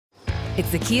It's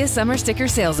the Kia Summer Sticker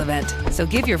Sales Event, so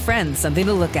give your friends something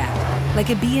to look at, like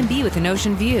a B&B with an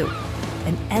ocean view,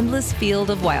 an endless field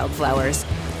of wildflowers,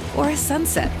 or a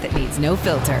sunset that needs no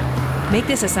filter. Make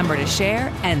this a summer to share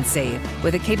and save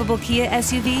with a capable Kia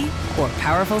SUV or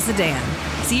powerful sedan.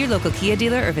 See your local Kia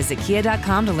dealer or visit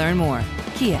kia.com to learn more.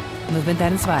 Kia, movement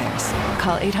that inspires.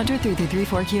 Call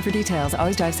 800-3334-KIA for details.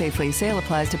 Always drive safely. Sale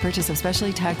applies to purchase of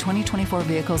specially tagged 2024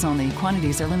 vehicles only.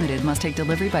 Quantities are limited. Must take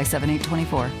delivery by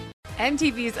 7/8/24.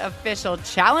 MTV's official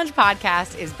Challenge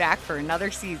podcast is back for another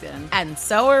season. And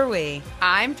so are we.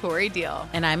 I'm Tori Deal.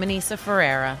 And I'm Anissa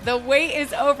Ferreira. The wait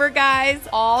is over, guys.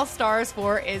 All Stars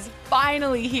 4 is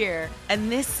finally here.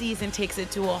 And this season takes it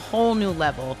to a whole new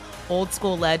level. Old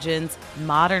school legends,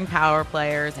 modern power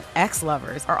players, and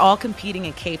ex-lovers are all competing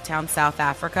in Cape Town, South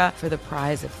Africa for the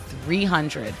prize of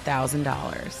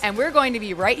 $300,000. And we're going to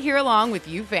be right here along with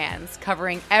you fans,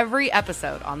 covering every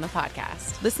episode on the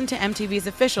podcast. Listen to MTV's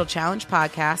official Challenge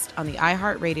podcast on the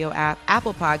iHeartRadio app,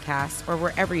 Apple Podcasts, or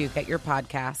wherever you get your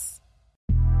podcasts.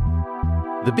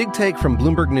 The Big Take from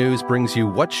Bloomberg News brings you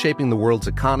what's shaping the world's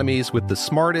economies with the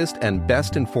smartest and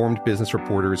best-informed business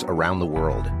reporters around the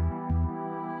world.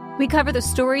 We cover the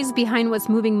stories behind what's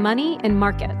moving money and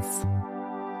markets,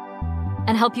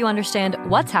 and help you understand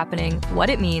what's happening, what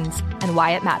it means, and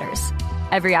why it matters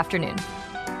every afternoon.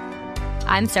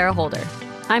 I'm Sarah Holder.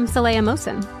 I'm Saleha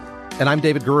Mohsin. And I'm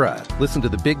David Gura. Listen to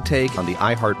The Big Take on the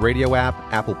iHeartRadio app,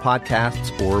 Apple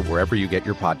Podcasts, or wherever you get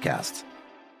your podcasts.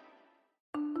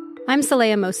 I'm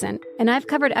Saleha Mohsin, and I've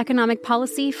covered economic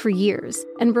policy for years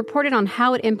and reported on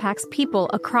how it impacts people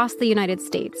across the United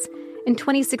States. In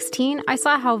 2016, I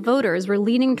saw how voters were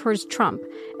leaning towards Trump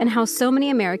and how so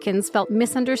many Americans felt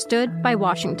misunderstood by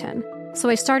Washington. So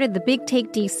I started The Big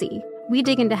Take DC. We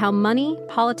dig into how money,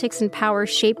 politics, and power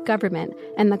shape government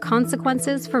and the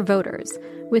consequences for voters.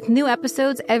 With new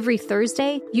episodes every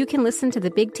Thursday, you can listen to The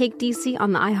Big Take DC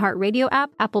on the iHeartRadio app,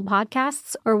 Apple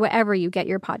Podcasts, or wherever you get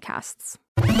your podcasts.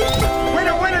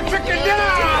 Winner, winner, chicken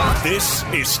dinner! This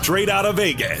is Straight Outta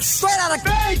Vegas. Straight Outta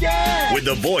Vegas! With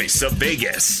the voice of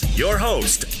Vegas, your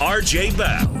host, RJ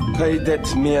Bell. Pay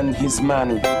that man his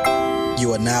money.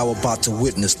 You are now about to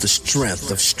witness the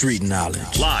strength of street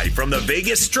knowledge. Live from the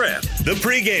Vegas Strip, the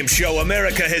pregame show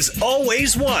America has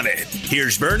always wanted.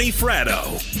 Here's Bernie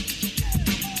Fratto.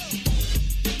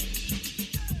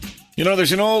 You know,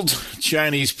 there's an old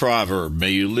Chinese proverb, may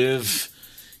you live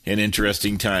in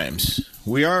interesting times.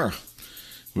 We're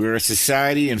a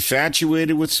society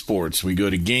infatuated with sports. We go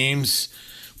to games,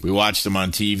 we watch them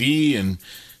on TV, and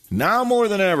now more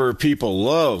than ever, people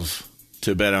love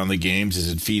to bet on the games as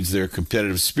it feeds their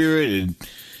competitive spirit. It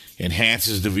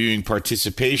enhances the viewing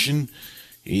participation.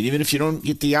 Even if you don't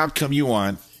get the outcome you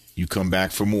want, you come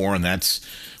back for more, and that's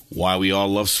why we all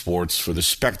love sports, for the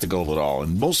spectacle of it all.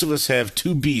 And most of us have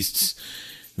two beasts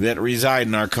that reside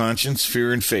in our conscience,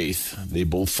 fear and faith. They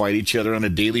both fight each other on a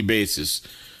daily basis.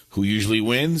 Who usually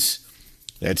wins?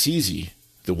 That's easy.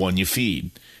 The one you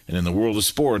feed. And in the world of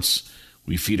sports,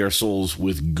 we feed our souls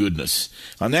with goodness.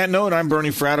 On that note, I'm Bernie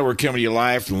Fratto. We're coming to you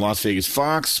live from the Las Vegas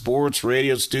Fox Sports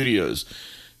Radio Studios.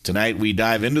 Tonight, we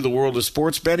dive into the world of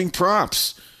sports betting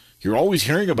props. You're always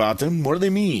hearing about them. What do they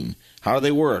mean? How do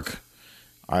they work?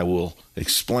 I will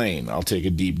explain. I'll take a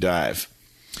deep dive.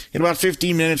 In about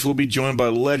 15 minutes, we'll be joined by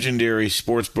legendary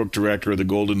sportsbook director of the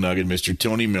Golden Nugget, Mr.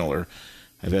 Tony Miller.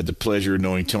 I've had the pleasure of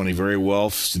knowing Tony very well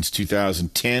since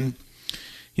 2010.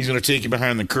 He's going to take you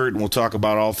behind the curtain. We'll talk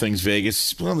about all things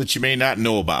Vegas, well, that you may not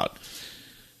know about.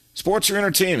 Sports are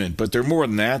entertainment, but they're more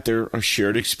than that. They're a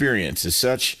shared experience. As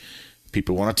such,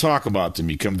 people want to talk about them.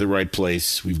 You come to the right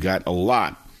place. We've got a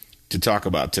lot to talk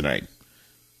about tonight.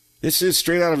 This is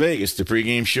Straight Outta Vegas, the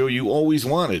pregame show you always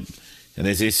wanted. And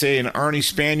as they say in Arnie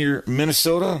Spanier,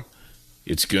 Minnesota,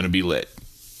 it's going to be lit.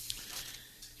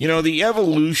 You know, the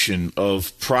evolution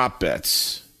of prop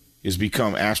bets has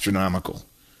become astronomical.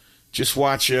 Just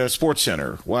watch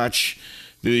SportsCenter, watch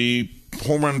the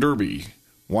Home Run Derby,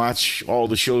 watch all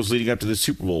the shows leading up to the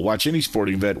Super Bowl, watch any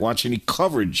sporting event, watch any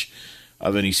coverage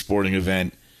of any sporting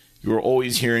event. You're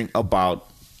always hearing about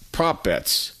prop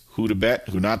bets, who to bet,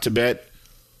 who not to bet,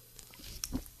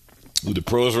 who the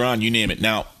pros are on, you name it.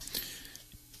 Now,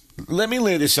 let me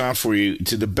lay this out for you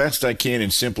to the best I can in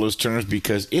simplest terms,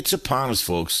 because it's upon us,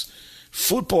 folks.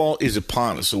 Football is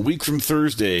upon us. A week from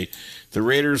Thursday, the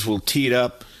Raiders will tee it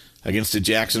up against the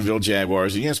Jacksonville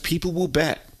Jaguars. And yes, people will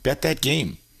bet that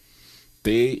game.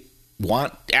 They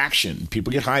want action.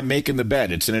 People get high making the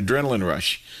bet. It's an adrenaline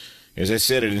rush. As I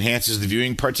said, it enhances the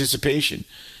viewing participation.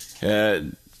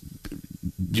 You've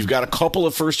got a couple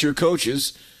of first-year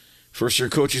coaches. First-year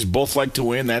coaches both like to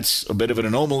win. That's a bit of an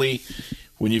anomaly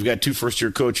when you've got two first-year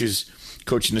coaches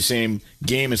coaching the same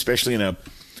game, especially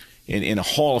in a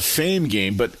Hall of Fame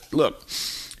game. But look,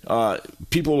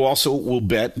 people also will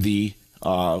bet the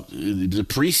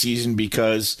preseason,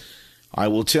 because I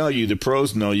will tell you, the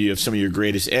pros know you have some of your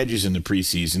greatest edges in the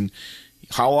preseason.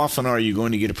 How often are you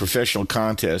going to get a professional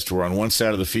contest where on one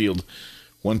side of the field,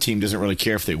 one team doesn't really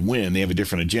care if they win, they have a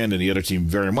different agenda, and the other team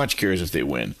very much cares if they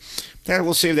win?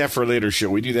 We'll save that for a later show.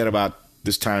 We do that about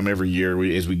this time every year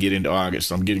as we get into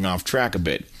August. I'm getting off track a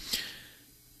bit.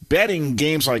 Betting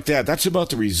games like that, that's about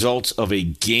the results of a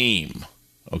game,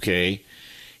 okay?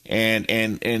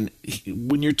 And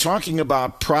when you're talking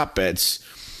about prop bets,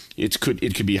 it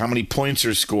could be how many points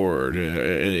are scored.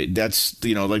 That's,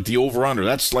 like the over-under.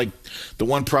 That's like the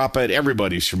one prop bet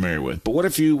everybody's familiar with. But what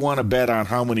if you want to bet on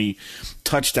how many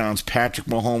touchdowns Patrick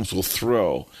Mahomes will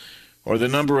throw, or the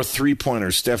number of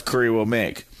three-pointers Steph Curry will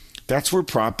make? That's where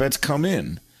prop bets come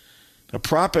in. Now,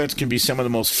 prop bets can be some of the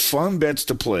most fun bets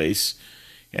to place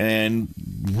and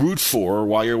root for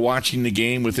while you're watching the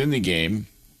game within the game.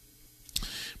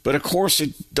 But, of course,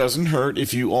 it doesn't hurt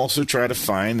if you also try to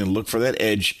find and look for that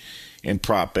edge in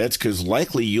prop bets, because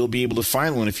likely you'll be able to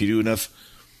find one if you do enough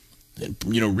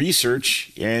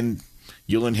research, and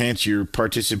you'll enhance your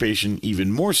participation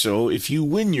even more so if you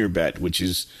win your bet, which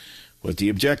is what the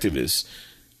objective is.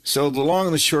 So the long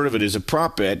and the short of it is, a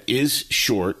prop bet is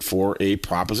short for a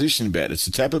proposition bet. It's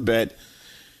the type of bet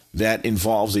that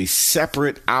involves a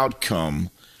separate outcome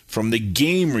from the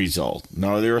game result.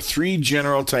 Now, there are three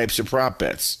general types of prop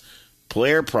bets: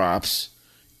 player props,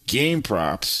 game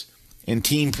props, and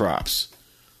team props.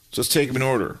 So let's take them in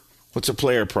order. What's a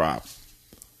player prop?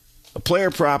 A player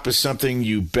prop is something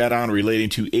you bet on relating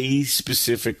to a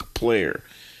specific player.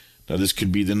 Now, this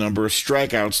could be the number of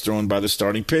strikeouts thrown by the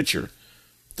starting pitcher,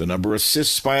 the number of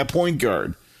assists by a point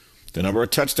guard, the number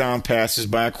of touchdown passes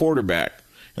by a quarterback,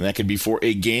 and that could be for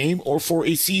a game or for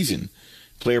a season.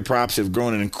 Player props have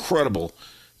grown in incredible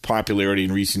popularity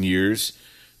in recent years,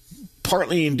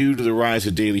 partly due to the rise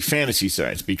of daily fantasy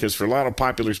sites, because for a lot of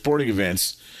popular sporting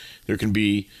events, there can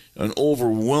be an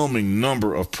overwhelming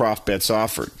number of prop bets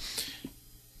offered.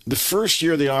 The first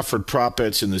year they offered prop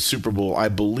bets in the Super Bowl, I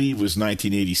believe, was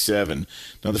 1987.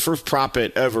 Now, the first prop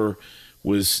bet ever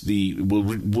was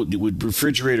would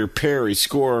Refrigerator Perry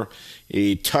score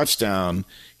a touchdown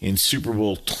in Super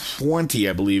Bowl 20,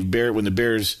 I believe, when the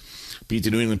Bears beat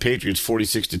the New England Patriots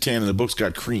 46-10, and the books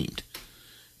got creamed.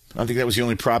 I think that was the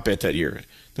only prop bet that year.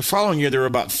 The following year, there were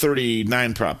about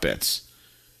 39 prop bets.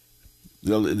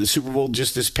 The Super Bowl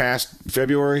just this past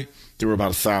February, there were about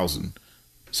 1,000.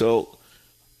 So,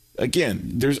 again,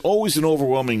 there's always an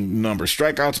overwhelming number.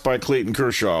 Strikeouts by Clayton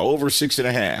Kershaw, over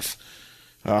 6.5.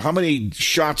 How many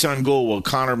shots on goal will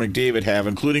Connor McDavid have,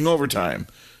 including overtime?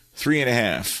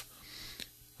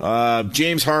 3.5.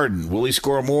 James Harden, will he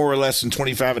score more or less than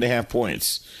 25.5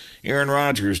 points? Aaron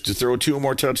Rodgers to throw 2 or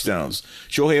more touchdowns.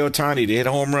 Shohei Ohtani to hit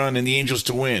a home run and the Angels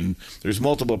to win. There's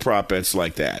multiple prop bets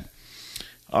like that.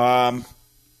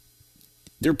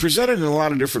 They're presented in a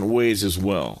lot of different ways as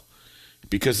well,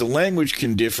 because the language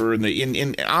can differ.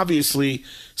 And obviously,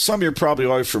 some you're probably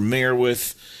already familiar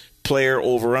with. Player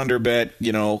over-under bet,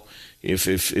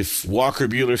 if Walker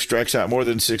Buehler strikes out more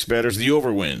than 6 batters, the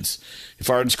over wins. If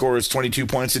Harden scores 22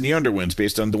 points, then the under wins,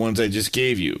 based on the ones I just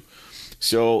gave you.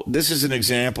 So this is an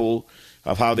example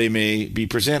of how they may be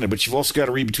presented, but you've also got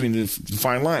to read between the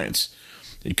fine lines.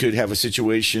 You could have a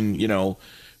situation,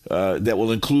 that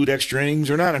will include extra innings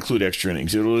or not include extra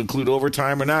innings. It will include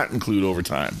overtime or not include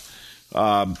overtime.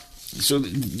 So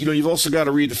you've also got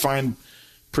to read the fine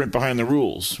print behind the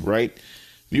rules, right?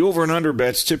 The over and under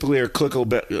bets typically are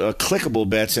clickable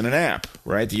bets in an app,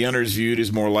 right? The under is viewed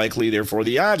as more likely, therefore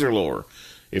the odds are lower,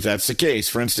 if that's the case.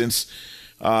 For instance,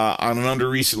 on an under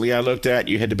recently I looked at,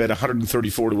 you had to bet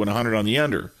 134 to win 100 on the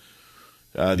under.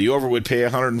 The over would pay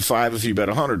 105 if you bet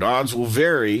 100. Odds will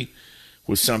vary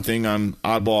with something on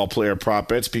oddball player prop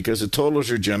bets because the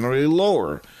totals are generally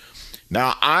lower.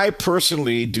 Now, I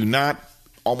personally do not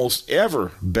almost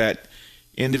ever bet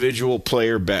individual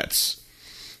player bets.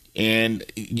 And,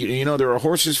 there are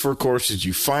horses for courses.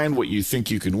 You find what you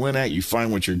think you can win at. You find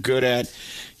what you're good at.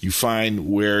 You find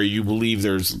where you believe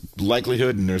there's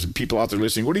likelihood, and there's people out there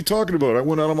listening. What are you talking about? I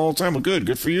win on them all the time. Well,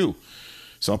 good for you.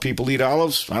 Some people eat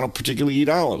olives. I don't particularly eat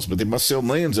olives, but they must sell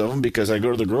millions of them because I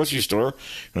go to the grocery store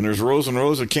and there's rows and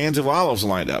rows of cans of olives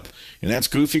lined up. And that's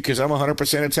goofy because I'm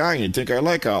 100% Italian. You'd think I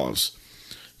like olives.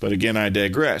 But again, I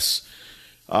digress.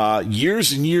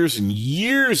 Years and years and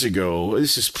years ago,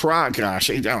 this is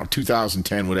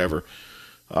 2010, whatever.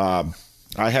 I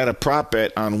had a prop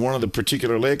bet on one of the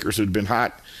particular Lakers who'd been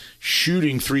hot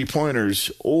shooting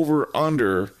 3-pointers over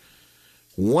under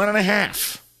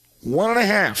 1.5. 1.5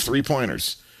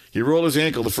 3-pointers. He rolled his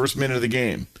ankle the first minute of the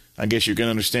game. I guess you can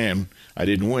understand I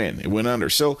didn't win. It went under.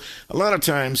 So a lot of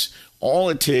times, all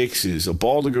it takes is a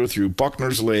ball to go through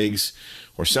Buckner's legs,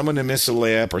 or someone to miss a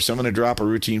layup, or someone to drop a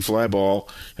routine fly ball,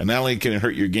 and not only can it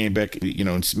hurt your game back,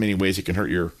 in many ways it can hurt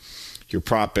your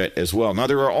prop bet as well. Now,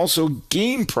 there are also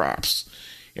game props,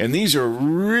 and these are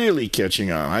really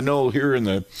catching on. I know here in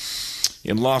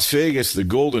Las Vegas, the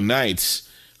Golden Knights,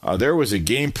 there was a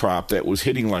game prop that was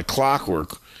hitting like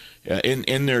clockwork.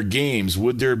 In their games,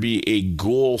 would there be a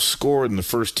goal scored in the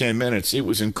first 10 minutes? It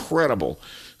was incredible.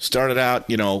 Started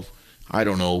out, I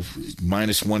don't know,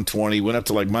 minus 120, went up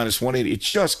to like minus 180. It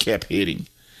just kept hitting.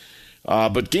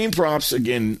 But game props,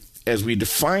 again, as we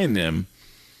define them,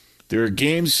 there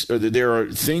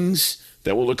are things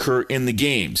that will occur in the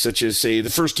game, such as, say, the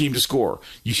first team to score.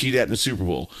 You see that in the Super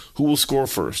Bowl. Who will score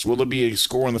first? Will there be a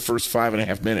score in the first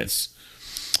 5.5 minutes?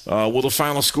 Will the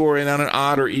final score end on an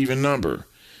odd or even number?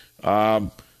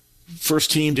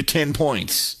 First team to 10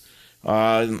 points.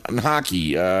 In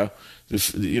hockey,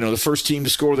 the first team to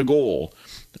score the goal.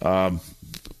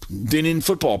 Then in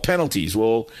football, penalties.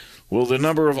 Will the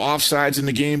number of offsides in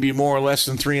the game be more or less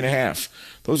than 3.5?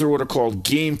 Those are what are called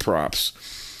game props.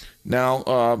 Now,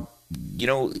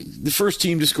 the first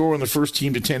team to score and the first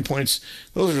team to 10 points,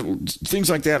 things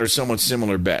like that are somewhat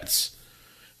similar bets.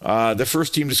 The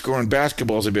first team to score in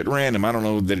basketball is a bit random. I don't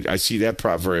know that I see that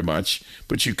prop very much,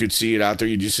 but you could see it out there.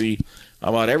 You just see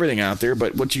about everything out there.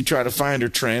 But what you try to find are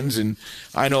trends, and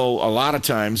I know a lot of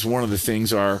times one of the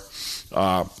things are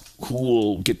who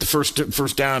will get the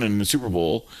first down in the Super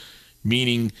Bowl,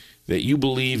 meaning that you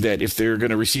believe that if they're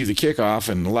going to receive the kickoff,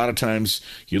 and a lot of times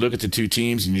you look at the two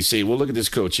teams and you say, well, look at this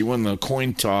coach. He won the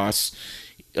coin toss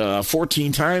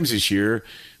 14 times this year,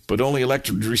 but only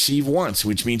elected to receive once,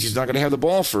 which means he's not going to have the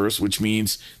ball first, which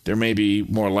means they're maybe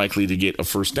more likely to get a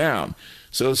first down.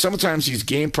 So sometimes these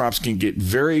game props can get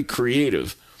very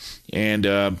creative. And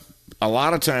a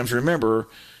lot of times, remember,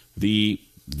 the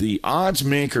odds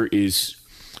maker is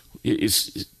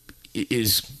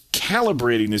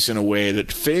calibrating this in a way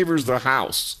that favors the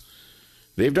house.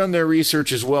 They've done their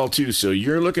research as well, too. So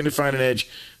you're looking to find an edge.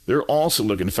 They're also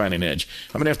looking to find an edge.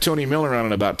 I'm going to have Tony Miller on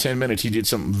in about 10 minutes. He did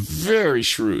something very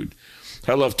shrewd.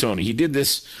 I love Tony. He did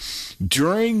this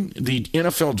during the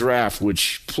NFL draft,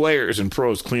 which players and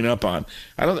pros clean up on.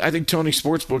 I think Tony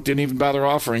Sportsbook didn't even bother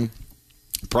offering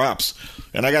props,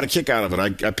 and I got a kick out of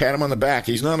it. I pat him on the back.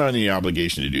 He's not under any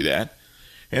obligation to do that.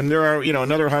 And there are,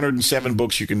 another 107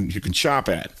 books you can shop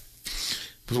at.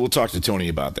 We'll talk to Tony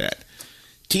about that.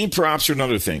 Team props are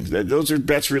another thing. Those are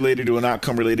bets related to an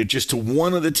outcome related just to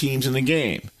one of the teams in the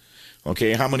game.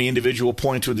 Okay, how many individual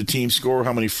points would the team score?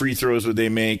 How many free throws would they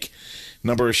make?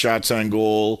 Number of shots on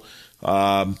goal.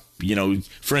 For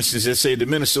instance, let's say the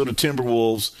Minnesota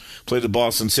Timberwolves play the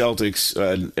Boston Celtics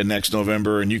next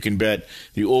November, and you can bet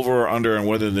the over or under on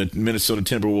whether the Minnesota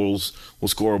Timberwolves will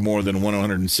score more than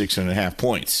 106.5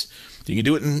 points. You can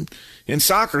do it in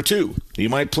soccer, too. You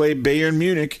might play Bayern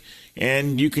Munich,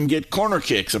 and you can get corner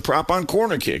kicks, a prop on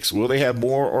corner kicks. Will they have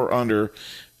more or under,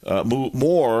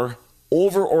 more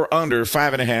over or under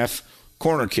 5.5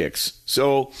 corner kicks?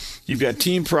 So you've got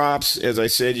team props, as I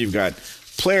said. You've got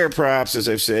player props, as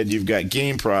I've said. You've got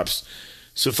game props.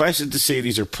 Suffice it to say,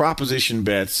 these are proposition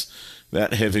bets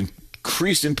that have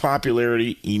increased in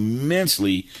popularity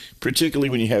immensely, particularly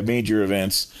when you have major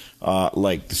events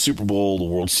like the Super Bowl, the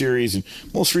World Series, and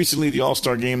most recently the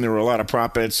All-Star Game. There were a lot of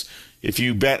prop bets. If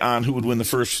you bet on who would win the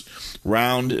first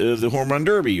round of the Home Run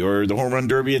Derby or the Home Run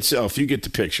Derby itself, you get the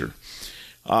picture.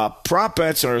 Prop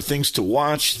bets are things to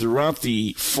watch throughout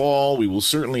the fall. We will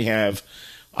certainly have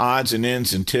odds and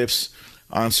ends and tips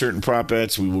on certain prop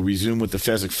bets. We will resume with the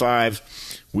Fezzik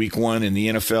 5 week 1 in the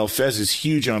NFL. Fez is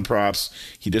huge on props.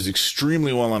 He does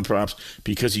extremely well on props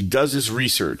because he does his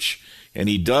research, and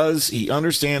he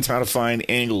understands how to find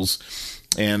angles.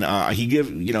 And he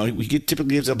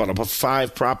typically gives up about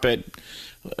 5 prop bet.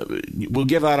 We'll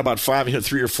give out about 5,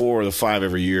 3 or 4 of the 5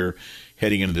 every year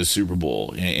heading into the Super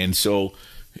Bowl. And so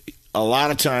a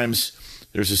lot of times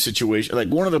there's a situation, like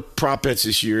one of the prop bets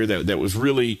this year that was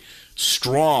really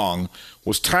strong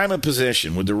was time of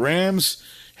possession. Would the Rams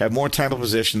have more time of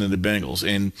possession than the Bengals?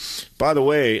 And by the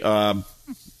way,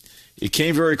 it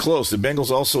came very close. The Bengals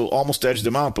also almost edged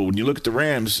them out. But when you look at the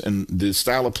Rams and the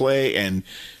style of play and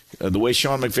the way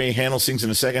Sean McVay handles things in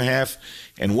the second half,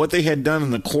 and what they had done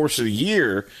in the course of the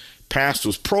year, past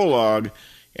was prologue,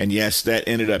 and yes, that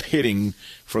ended up hitting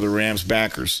for the Rams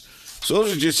backers. So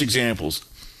those are just examples.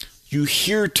 You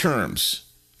hear terms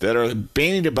that are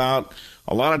bandied about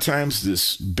a lot of times.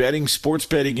 This sports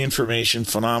betting information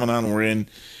phenomenon we're in,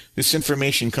 this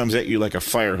information comes at you like a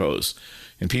fire hose.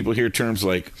 and people hear terms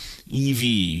like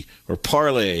EV or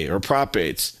parlay or prop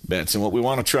bets. And what we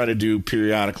want to try to do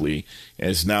periodically,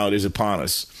 as now it is upon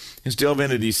us, is delve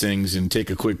into these things and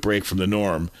take a quick break from the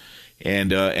norm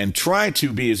and try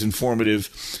to be as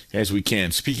informative as we can.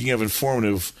 Speaking of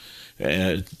informative,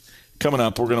 coming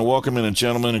up, we're going to welcome in a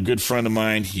gentleman, a good friend of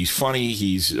mine. He's funny.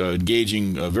 He's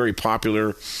engaging, very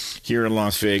popular here in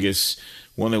Las Vegas.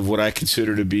 One of what I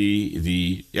consider to be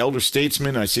the elder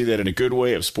statesmen, I say that in a good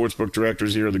way, of sportsbook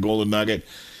directors here at the Golden Nugget.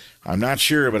 I'm not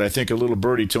sure, but I think a little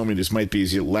birdie told me this might be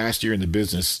his last year in the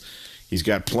business. He's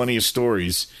got plenty of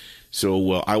stories.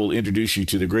 So I will introduce you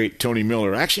to the great Tony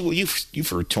Miller. Actually, well, you've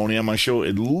heard Tony on my show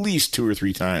at least 2 or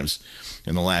 3 times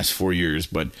in the last 4 years.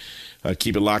 But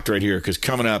keep it locked right here, because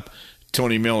coming up,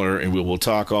 Tony Miller, and we'll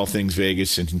talk all things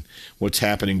Vegas and what's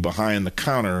happening behind the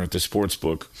counter at the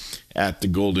sportsbook at the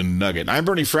Golden Nugget. I'm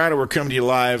Bernie Fratto. We're coming to you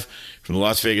live from the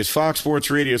Las Vegas Fox Sports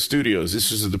Radio studios.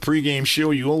 This is the pregame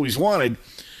show you always wanted,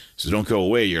 so don't go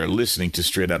away. You're listening to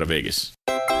Straight Outta Vegas.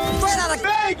 Straight Outta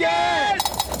Vegas!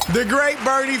 The great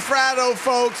Bernie Fratto,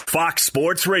 folks. Fox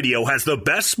Sports Radio has the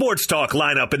best sports talk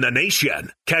lineup in the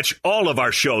nation. Catch all of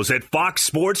our shows at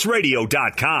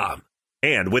foxsportsradio.com.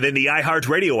 And within the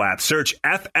iHeartRadio app, search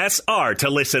FSR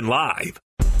to listen live.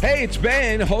 Hey, it's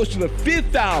Ben, host of the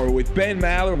Fifth Hour with Ben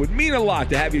Maller. It would mean a lot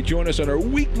to have you join us on our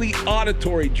weekly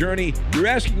auditory journey. You're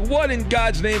asking, what in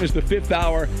God's name is the Fifth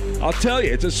Hour? I'll tell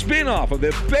you, it's a spin-off of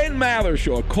the Ben Maller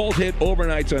Show, a cult hit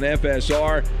overnights on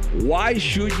FSR. Why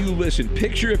should you listen?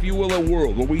 Picture, if you will, a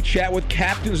world where we chat with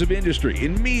captains of industry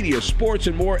in media, sports,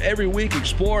 and more every week.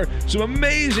 Explore some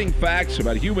amazing facts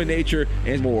about human nature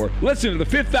and more. Listen to the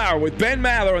Fifth Hour with Ben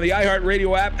Maller on the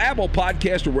iHeartRadio app, Apple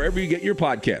Podcast, or wherever you get your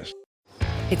podcasts.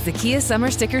 It's the Kia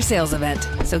Summer Sticker Sales Event,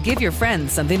 so give your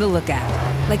friends something to look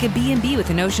at, like a B&B with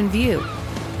an ocean view,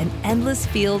 an endless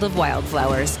field of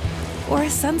wildflowers, or a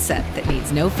sunset that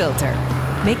needs no filter.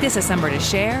 Make this a summer to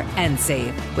share and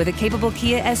save with a capable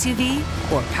Kia SUV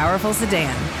or powerful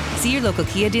sedan. See your local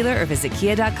Kia dealer or visit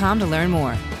kia.com to learn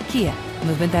more. Kia,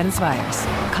 movement that inspires.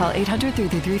 Call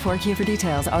 800-3334-KIA for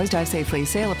details. Always drive safely.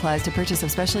 Sale applies to purchase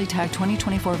of specially tagged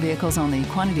 2024 vehicles only.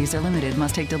 Quantities are limited.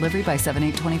 Must take delivery by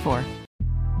 7/8/24.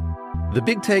 The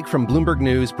Big Take from Bloomberg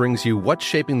News brings you what's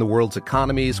shaping the world's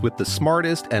economies with the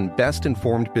smartest and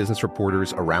best-informed business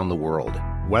reporters around the world.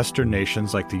 Western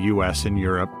nations like the U.S. and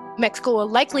Europe. Mexico will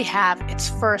likely have its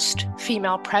first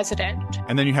female president.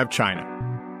 And then you have China.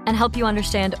 And help you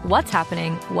understand what's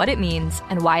happening, what it means,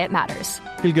 and why it matters.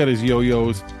 He'll get his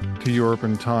yo-yos to Europe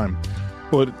in time.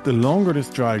 But the longer this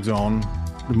drags on,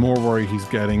 the more worried he's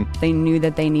getting. They knew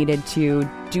that they needed to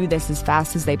do this as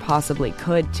fast as they possibly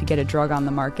could to get a drug on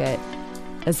the market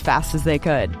as fast as they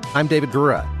could. I'm David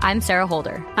Gura. I'm Sarah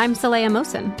Holder. I'm Saleha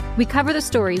Mohsen. We cover the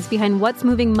stories behind what's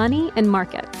moving money and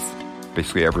markets.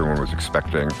 Basically, everyone was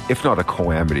expecting, if not a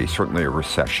calamity, certainly a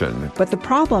recession. But the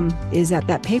problem is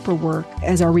that paperwork,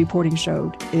 as our reporting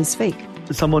showed, is fake.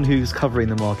 As someone who's covering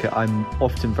the market, I'm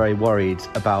often very worried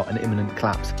about an imminent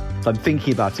collapse. So I'm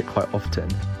thinking about it quite often.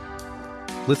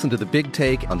 Listen to The Big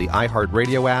Take on the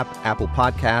iHeartRadio app, Apple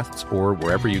Podcasts, or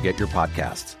wherever you get your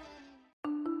podcasts.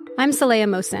 I'm Saleha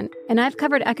Mohsen, and I've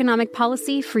covered economic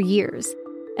policy for years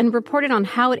and reported on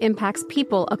how it impacts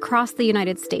people across the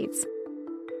United States.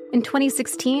 In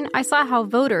 2016, I saw how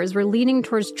voters were leaning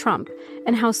towards Trump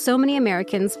and how so many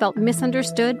Americans felt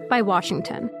misunderstood by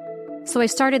Washington. So I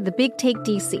started the Big Take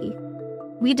DC.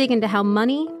 We dig into how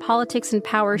money, politics, and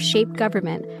power shape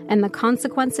government and the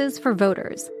consequences for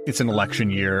voters. It's an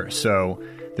election year, so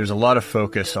there's a lot of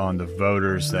focus on the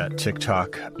voters that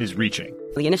TikTok is reaching.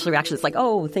 The initial reaction is like,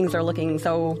 oh, things are looking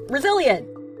so resilient.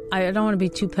 I don't want to be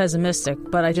too pessimistic,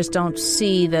 but I just don't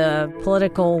see the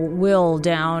political will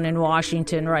down in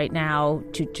Washington right now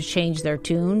to change their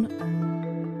tune.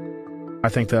 I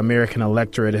think the American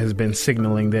electorate has been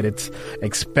signaling that it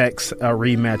expects a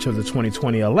rematch of the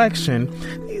 2020 election.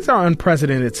 These are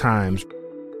unprecedented times.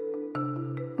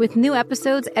 With new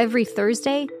episodes every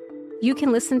Thursday, you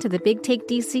can listen to the Big Take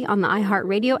DC on the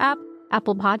iHeartRadio app,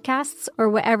 Apple Podcasts, or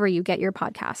wherever you get your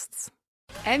podcasts.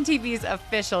 MTV's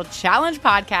official Challenge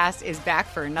podcast is back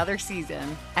for another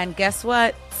season. And guess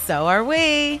what? So are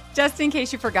we. Just in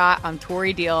case you forgot, I'm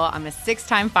Tori Deal. I'm a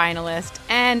 6-time finalist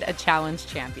and a Challenge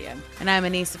champion. And I'm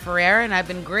Anissa Ferreira, and I've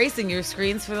been gracing your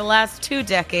screens for the last 2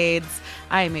 decades.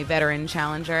 I am a veteran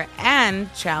challenger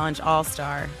and Challenge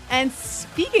All-Star. And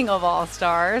speaking of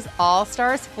All-Stars,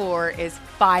 All-Stars 4 is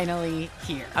finally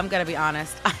here. I'm going to be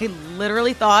honest. I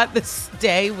literally thought this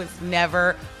day was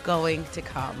never going to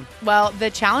come. Well, the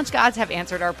Challenge gods have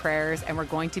answered our prayers, and we're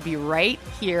going to be right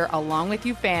here along with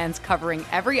you fans covering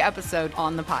every episode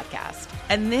on the podcast.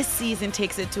 And this season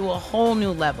takes it to a whole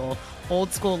new level.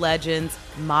 Old school legends,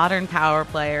 modern power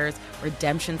players,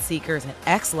 redemption seekers, and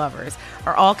ex-lovers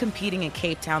are all competing in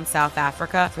Cape Town, South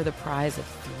Africa for the prize of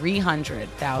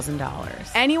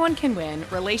 $300,000. Anyone can win,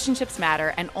 relationships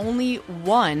matter, and only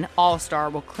one All-Star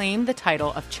will claim the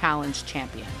title of Challenge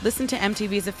Champion. Listen to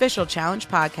MTV's official Challenge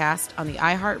podcast on the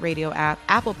iHeartRadio app,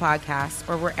 Apple Podcasts,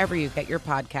 or wherever you get your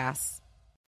podcasts.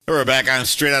 We're back on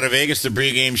Straight Outta Vegas, the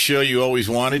pregame show you always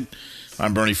wanted.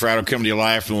 I'm Bernie Fratto, coming to you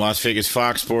live from the Las Vegas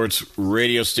Fox Sports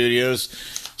Radio Studios.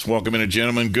 Let's welcome in a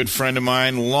gentleman, good friend of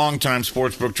mine, longtime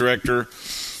sportsbook director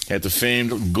at the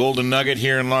famed Golden Nugget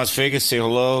here in Las Vegas. Say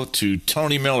hello to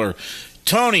Tony Miller.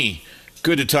 Tony,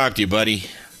 good to talk to you, buddy.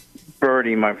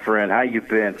 Bernie, my friend, how you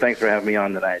been? Thanks for having me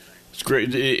on tonight. It's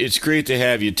great. It's great to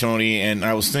have you, Tony. And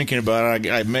I was thinking about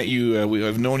it. I met you.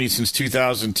 I've known you since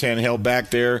 2010. Hell,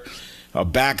 back there.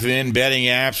 Back then, betting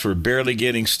apps were barely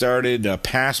getting started.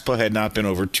 PASPA had not been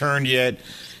overturned yet.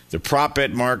 The prop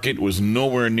bet market was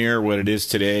nowhere near what it is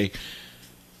today.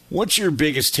 What's your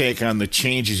biggest take on the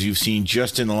changes you've seen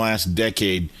just in the last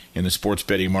decade in the sports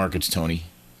betting markets, Tony?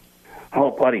 Oh,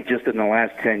 buddy, just in the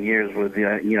last 10 years with,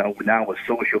 now with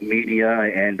social media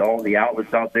and all the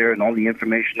outlets out there and all the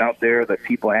information out there that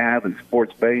people have in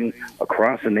sports betting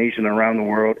across the nation and around the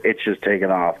world, it's just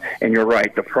taken off. And you're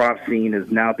right, the prop scene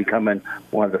is now becoming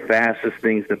one of the fastest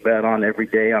things to bet on every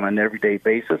day on an everyday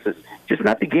basis. It's just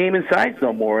not the game and sides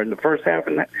no more. In the first half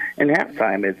and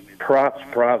halftime, it's props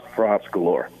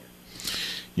galore.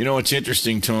 You know, it's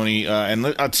interesting, Tony,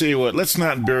 and I'll tell you what, let's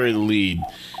not bury the lead.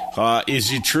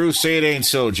 Is it true? Say it ain't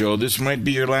so, Joe. This might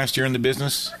be your last year in the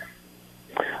business?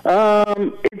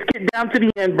 It's getting down to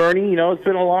the end, Bernie. It's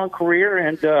been a long career,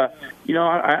 and,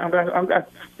 I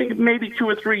think maybe 2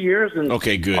 or 3 years, and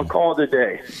okay, good. I'll call it a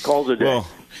day.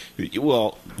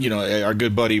 Well, our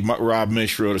good buddy Rob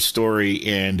Mish wrote a story,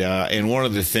 and one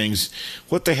of the things,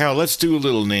 what the hell, let's do a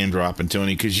little name dropping,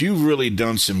 Tony, because you've really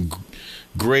done some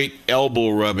great elbow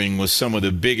rubbing with some of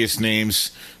the biggest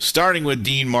names, starting with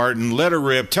Dean Martin. Let her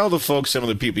rip. Tell the folks some of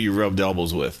the people you rubbed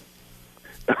elbows with.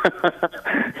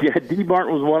 Yeah, Dean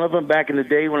Martin was one of them back in the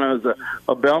day when I was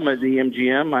a bellman at the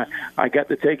MGM. I got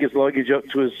to take his luggage up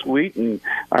to his suite, and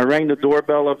I rang the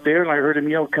doorbell up there, and I heard him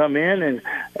yell, "Come in." And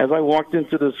as I walked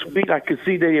into the suite, I could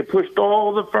see they had pushed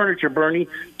all the furniture, Bernie,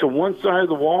 to one side of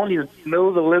the wall, and he was in the middle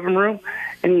of the living room.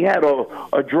 And he had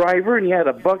a driver, and he had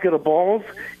a bucket of balls.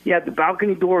 He had the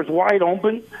balcony doors wide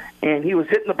open, and he was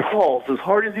hitting the balls as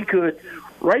hard as he could,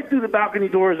 right through the balcony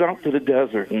doors out to the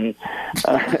desert. And,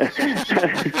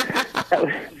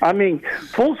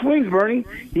 full swings, Bernie.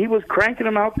 He was cranking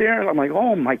them out there, and I'm like,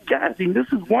 oh, my God, this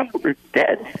is one we're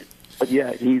dead. But,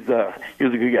 yeah, he was a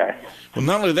good guy. Well,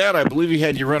 not only that, I believe he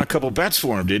had you run a couple bets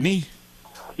for him, didn't he?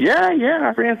 Yeah,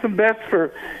 I ran some bets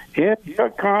for him,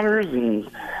 Chuck Connors, and,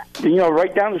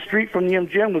 right down the street from the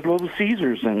MGM was Little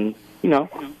Caesars. And,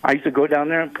 I used to go down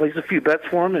there and place a few bets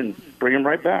for him and bring him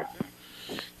right back.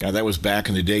 God, that was back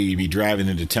in the day. You'd be driving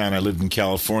into town. I lived in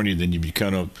California. Then you'd be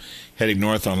kind of heading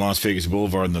north on Las Vegas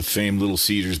Boulevard and the famed Little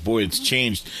Caesars. Boy, it's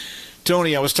changed.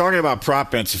 Tony, I was talking about prop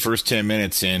bets the first 10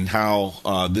 minutes and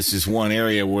how this is one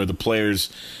area where the players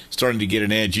starting to get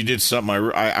an edge. You did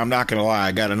something, I'm not going to lie,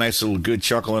 I got a nice little good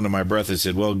chuckle under my breath. I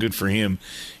said, well, good for him.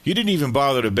 You didn't even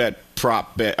bother to bet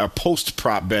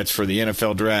post-prop bets for the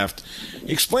NFL draft.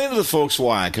 Explain to the folks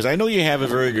why, because I know you have a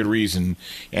very good reason,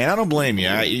 and I don't blame you.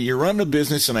 You're running a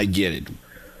business, and I get it.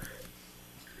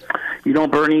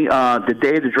 Bernie, the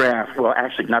day of the draft, well,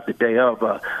 actually not the day of,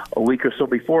 a week or so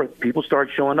before, people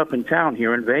started showing up in town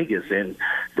here in Vegas, and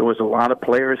there was a lot of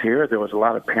players here, there was a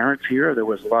lot of parents here, there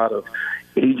was a lot of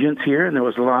agents here, and there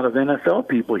was a lot of NFL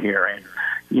people here. And,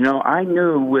 I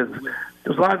knew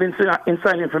there was a lot of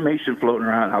inside information floating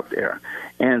around out there,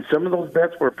 and some of those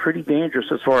bets were pretty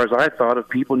dangerous as far as I thought, of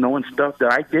people knowing stuff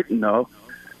that I didn't know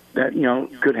that,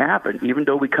 could happen. Even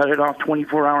though we cut it off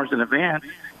 24 hours in advance,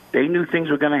 they knew things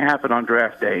were going to happen on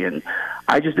draft day, and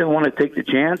I just didn't want to take the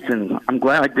chance, and I'm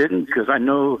glad I didn't, because I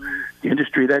know the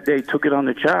industry that day took it on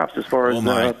the chops as far as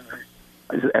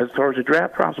the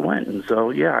draft props went, and so,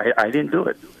 yeah, I didn't do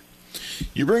it.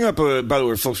 You bring up, by the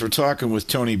way, folks, we're talking with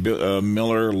Tony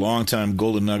Miller, longtime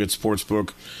Golden Nugget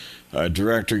Sportsbook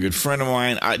director, good friend of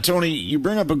mine. Tony, you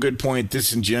bring up a good point.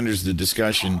 This engenders the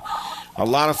discussion. A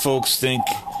lot of folks think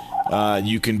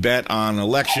you can bet on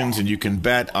elections and you can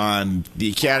bet on the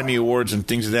Academy Awards and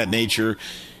things of that nature.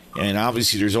 And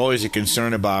obviously there's always a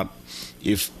concern about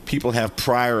if people have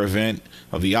prior event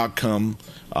of the outcome,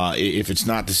 if it's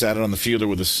not decided on the field or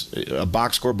with a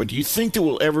box score. But do you think there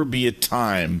will ever be a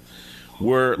time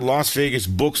where Las Vegas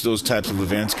books those types of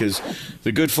events? Because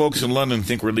the good folks in London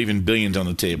think we're leaving billions on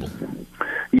the table.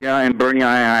 Yeah, and Bernie,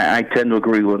 I tend to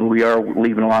agree with him. We are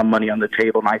leaving a lot of money on the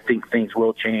table, and I think things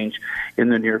will change in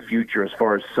the near future as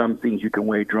far as some things you can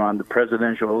wager on. The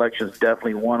presidential election is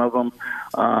definitely one of them,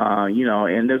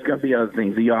 and there's going to be other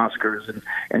things, the Oscars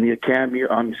and the Academy,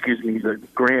 the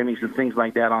Grammys and things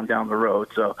like that on down the road.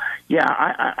 So, yeah,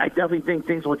 I definitely think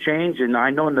things will change, and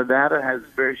I know Nevada has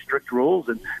very strict rules,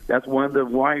 and that's one of the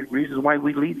reasons why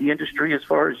we lead the industry as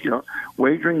far as,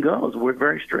 wagering goes. We're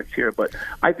very strict here, but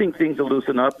I think things will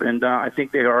loosen up, and I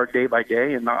think they are day by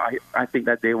day, and I think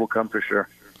that day will come for sure.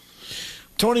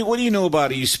 Tony, what do you know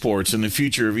about esports and the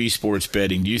future of esports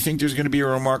betting? Do you think there's going to be a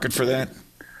real market for that?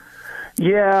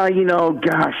 Yeah,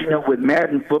 with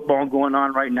Madden football going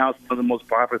on right now, it's one of the most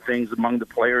popular things among the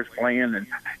players playing,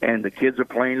 and the kids are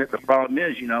playing it. The problem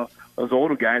is, those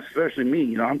older guys, especially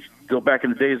me, I'm still back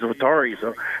in the days of Atari,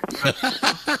 so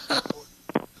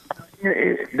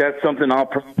that's something I'll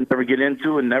probably never get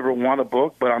into and never want to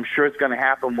book, but I'm sure it's going to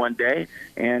happen one day.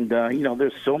 And,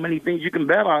 there's so many things you can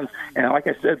bet on. And like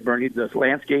I said, Bernie, the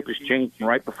landscape is changing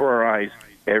right before our eyes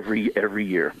every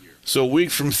year. So a week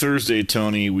from Thursday,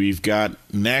 Tony, we've got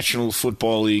National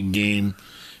Football League game.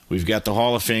 We've got the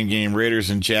Hall of Fame game, Raiders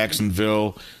in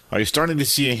Jacksonville. Are you starting to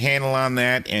see a handle on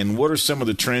that? And what are some of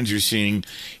the trends you're seeing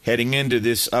heading into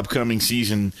this upcoming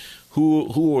season?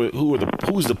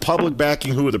 Who's the public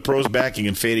backing? Who are the pros backing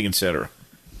and fading, et cetera?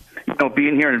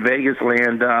 Being here in Vegas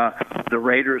land, the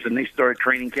Raiders, and they started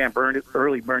training camp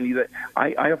early, Bernie, that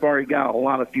I have already got a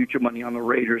lot of future money on the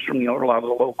Raiders from a lot of the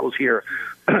locals here.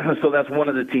 So that's one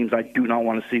of the teams I do not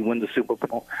want to see win the Super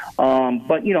Bowl.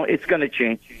 But, it's going to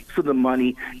change. So the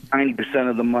money, 90%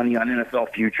 of the money on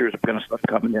NFL futures are going to start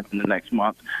coming in the next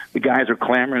month. The guys are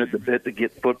clamoring at the bit to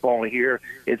get football here.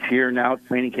 It's here now.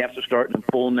 Training camps are starting in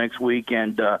full next week.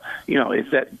 And,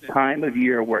 it's that time of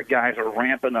year where guys are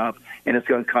ramping up, and it's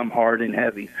going to come hard and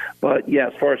heavy. But, yeah,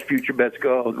 as far as future bets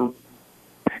go,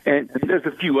 and there's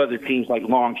a few other teams like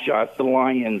Long Shots, the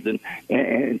Lions, and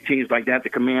teams like that, the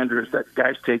Commanders, that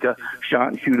guys take a shot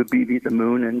and shoot a BB at the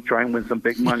moon and try and win some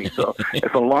big money. So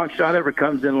if a long shot ever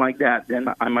comes in like that,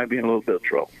 then I might be in a little bit of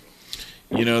trouble.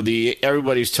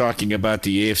 Everybody's talking about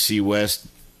the AFC West.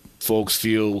 Folks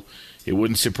feel it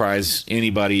wouldn't surprise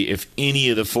anybody if any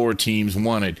of the four teams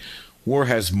won it. Where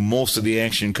has most of the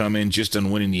action come in just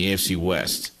on winning the AFC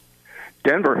West?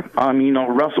 Denver.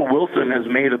 Russell Wilson has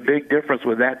made a big difference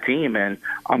with that team, and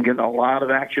I'm getting a lot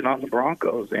of action on the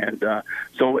Broncos. And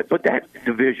but that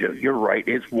division, you're right,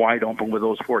 it's wide open with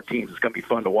those four teams. It's going to be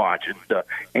fun to watch. And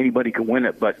anybody can win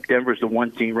it, but Denver's the one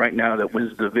team right now that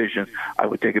wins the division I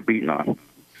would take a beating on.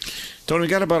 Tony, we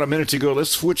got about a minute to go. Let's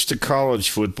switch to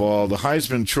college football. The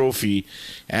Heisman Trophy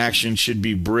action should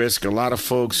be brisk. A lot of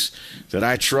folks that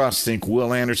I trust think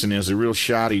Will Anderson has a real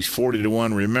shot. He's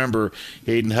 40-1. Remember,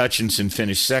 Hayden Hutchinson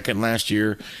finished second last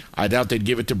year. I doubt they'd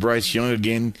give it to Bryce Young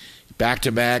again,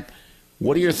 back-to-back.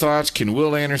 What are your thoughts? Can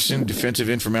Will Anderson, defensive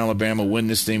end from Alabama, win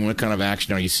this thing? What kind of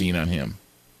action are you seeing on him?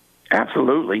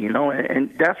 Absolutely,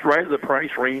 and that's right at the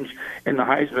price range in the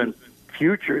Heisman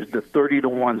futures, the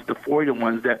 30-1s, the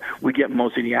 40-1s that we get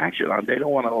most of the action on. They don't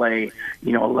want to lay,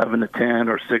 11-10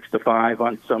 or 6-5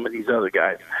 on some of these other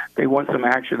guys. They want some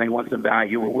action. They want some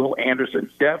value. And Will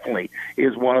Anderson definitely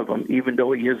is one of them, even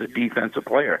though he is a defensive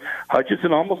player.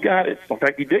 Hutchinson almost got it. In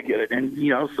fact, he did get it. And,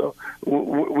 so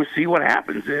we'll see what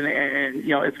happens. And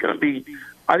it's going to be,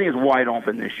 I think it's wide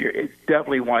open this year. It's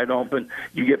definitely wide open.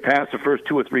 You get past the first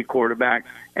two or three quarterbacks,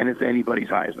 and it's anybody's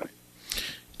Heisman.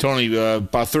 Tony,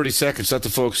 about 30 seconds. Let the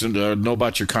folks know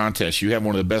about your contest. You have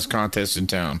one of the best contests in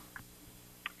town.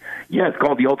 Yeah, it's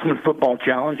called the Ultimate Football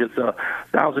Challenge. It's a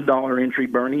 $1,000 entry,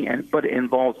 Bernie, but it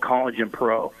involves college and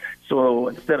pro. So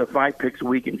instead of 5 picks a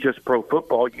week in just pro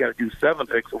football, you got to do 7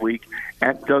 picks a week.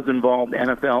 And it does involve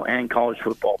NFL and college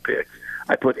football picks.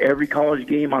 I put every college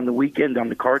game on the weekend on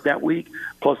the card that week,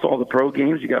 plus all the pro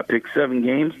games. You got to pick 7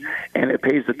 games, and it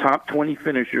pays the top 20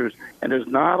 finishers. And there's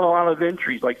not a lot of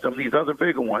entries like some of these other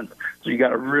bigger ones, so you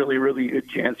got a really, really good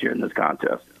chance here in this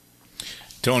contest.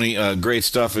 Tony, great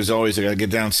stuff as always. I got to get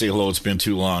down and say hello. It's been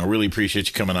too long. I really appreciate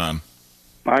you coming on.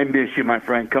 I miss you, my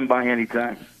friend. Come by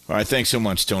anytime. All right, thanks so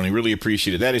much, Tony. Really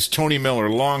appreciate it. That is Tony Miller,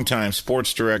 longtime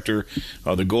sports director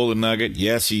of the Golden Nugget.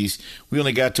 Yes, we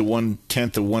only got to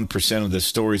 0.1% of the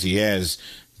stories he has.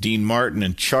 Dean Martin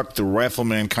and Chuck, the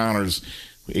Rifleman Connors.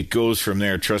 It goes from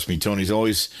there. Trust me, Tony's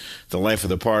always the life of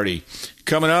the party.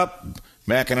 Coming up,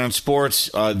 Back on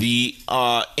sports, the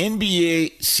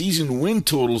NBA season win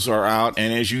totals are out,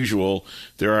 and as usual,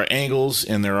 there are angles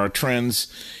and there are trends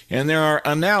and there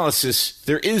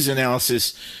is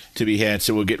analysis to be had,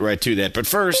 so we'll get right to that. But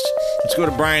first, let's go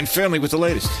to Brian Finley with the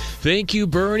latest. Thank you,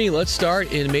 Bernie. Let's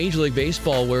start in Major League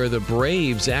Baseball, where the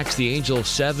Braves axed the Angels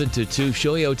 7-2.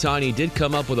 Shohei Ohtani did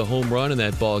come up with a home run in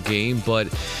that ball game, but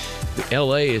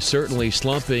L.A. is certainly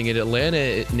slumping, and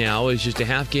Atlanta now is just a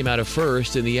half game out of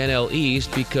first in the NL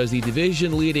East because the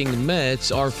division-leading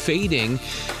Mets are fading.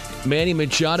 Manny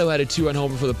Machado had a 2-run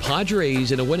homer for the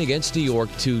Padres in a win against New York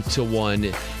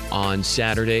 2-1 on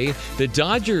Saturday. The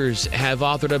Dodgers have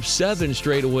authored up 7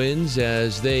 straight wins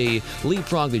as they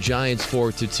leapfrog the Giants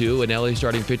 4-2. And LA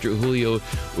starting pitcher Julio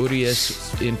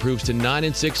Urias improves to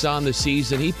 9-6 on the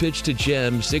season. He pitched to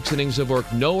Gem, 6 innings of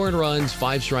work, no earned runs,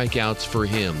 5 strikeouts for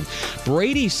him.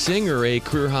 Brady Singer, a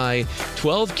career-high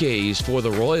 12 Ks for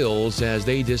the Royals as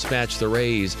they dispatch the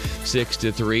Rays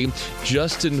 6-3.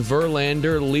 Justin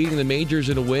Verlander leading the majors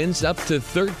in wins, up to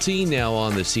 13 now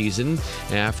on the season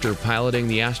after piloting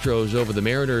the Astros over the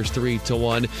Mariners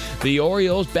 3-1. The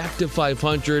Orioles back to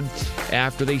 500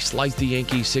 after they slice the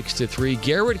Yankees 6-3.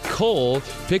 Garrett Cole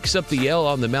picks up the L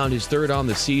on the mound, his 3rd on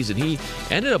the season. He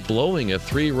ended up blowing a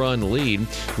 3-run lead.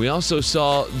 We also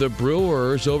saw the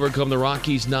Brewers overcome the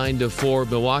Rockies 9-4.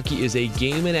 Milwaukee is a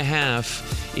game and a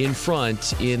half in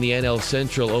front in the NL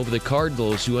Central over the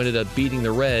Cardinals, who ended up beating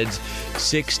the Reds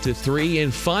 6-3.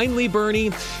 And finally, Bernie,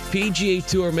 PGA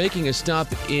Tour making a stop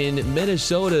in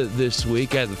Minnesota this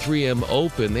week at the 3M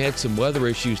Open. They had some weather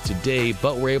issues today,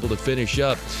 but were able to finish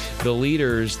up the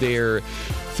leaders their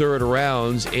 3rd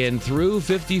rounds. And through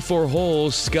 54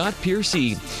 holes, Scott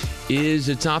Piercy is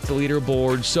atop the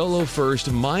leaderboard, solo first,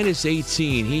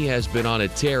 -18. He has been on a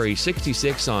tear. He's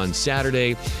 66 on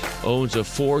Saturday, owns a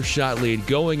 4-shot lead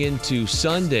going into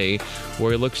Sunday,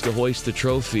 where he looks to hoist the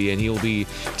trophy, and he'll be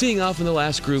teeing off in the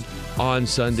last group on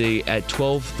Sunday at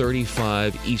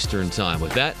 12:35 Eastern Time.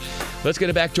 With that, let's get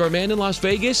it back to our man in Las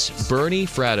Vegas, Bernie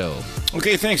Fratto.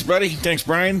 Okay, thanks, buddy. Thanks,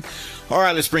 Brian. All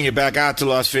right, let's bring it back out to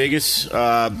Las Vegas.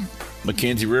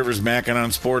 Mackenzie Rivers back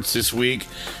on sports this week.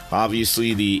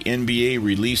 Obviously, the NBA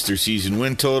released their season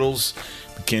win totals.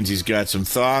 Mackenzie's got some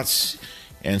thoughts,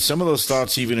 and some of those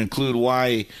thoughts even include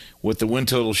what the win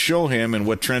totals show him and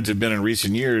what trends have been in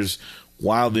recent years,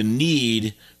 while the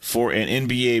need for an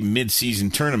NBA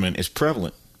midseason tournament is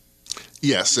prevalent.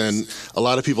 Yes, and a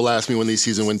lot of people ask me when these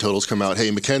season win totals come out,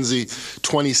 hey, Mackenzie,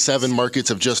 27 markets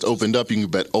have just opened up. You can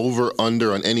bet over,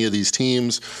 under on any of these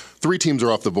teams. 3 teams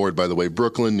are off the board, by the way: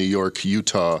 Brooklyn, New York,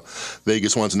 Utah.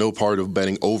 Vegas wants no part of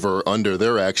betting over or under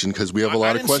their action because we have a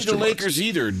lot of question marks. I didn't see the Lakers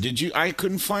either. Did you? I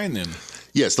couldn't find them.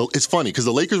 Yes, it's funny because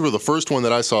the Lakers were the first one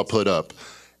that I saw put up.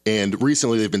 And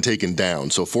recently they've been taken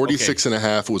down. So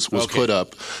 46.5 was put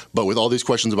up. But with all these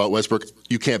questions about Westbrook,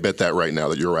 you can't bet that right now.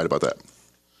 That you're right about that.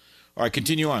 All right,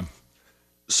 continue on.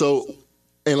 So,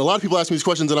 and a lot of people ask me these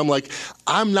questions, and I'm like,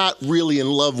 I'm not really in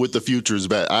love with the futures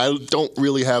bet. I don't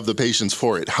really have the patience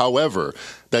for it. However,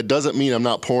 that doesn't mean I'm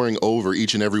not pouring over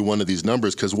each and every one of these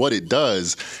numbers, because what it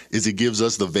does is it gives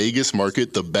us the Vegas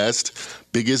market, the best,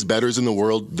 biggest bettors in the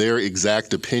world, their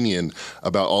exact opinion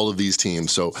about all of these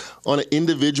teams. So on an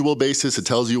individual basis, it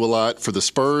tells you a lot. For the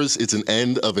Spurs, it's an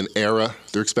end of an era.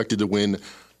 They're expected to win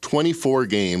 24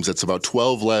 games. That's about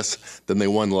 12 less than they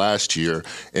won last year,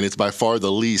 and it's by far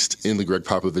the least in the Greg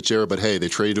Popovich era. But hey, they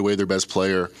traded away their best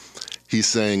player.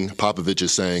 Popovich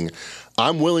is saying,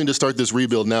 I'm willing to start this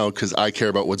rebuild now because I care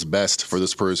about what's best for the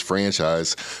Spurs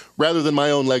franchise rather than my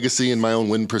own legacy and my own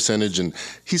win percentage. And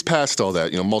he's past all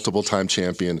that, multiple-time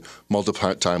champion,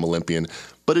 multiple-time Olympian.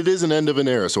 But it is an end of an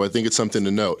era, so I think it's something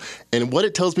to note. And what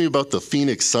it tells me about the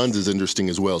Phoenix Suns is interesting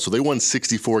as well. So they won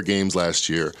 64 games last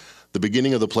year. The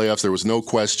beginning of the playoffs, there was no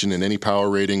question in any power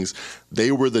ratings. They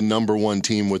were the number 1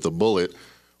 team with a bullet.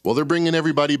 Well, they're bringing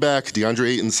everybody back. DeAndre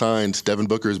Ayton signed. Devin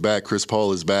Booker is back. Chris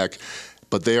Paul is back.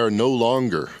 But they are no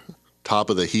longer top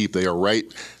of the heap. They are right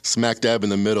smack dab in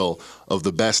the middle of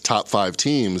the best top 5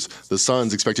 teams. The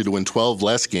Suns expected to win 12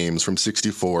 less games from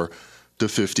 64 to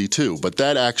 52. But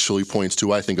that actually points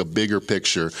to, I think, a bigger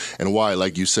picture and why,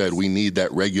 like you said, we need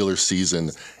that regular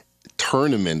season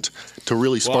tournament to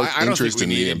really spark interest in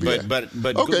the NBA.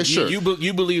 But okay, sure.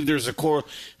 You believe there's a core.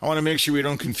 I want to make sure we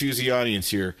don't confuse the audience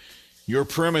here. Your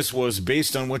premise was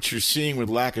based on what you're seeing with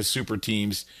lack of super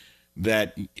teams,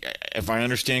 that, if I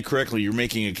understand correctly, you're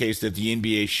making a case that the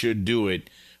NBA should do it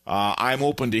I'm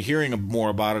open to hearing more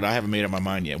about it. I haven't made up my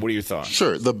mind yet. What are your thoughts?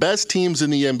 Sure. The best teams in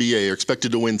the NBA are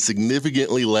expected to win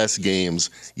significantly less games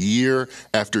year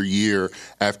after year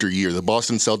after year. The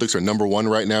Boston Celtics are number 1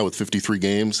 right now with 53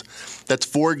 games. That's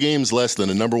 4 games less than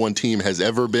a number 1 team has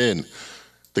ever been.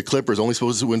 The Clippers only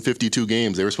supposed to win 52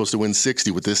 games. They were supposed to win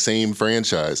 60 with this same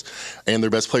franchise and their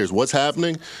best players. What's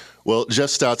happening? Well, Jeff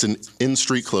Stott's at In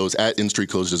Street Clothes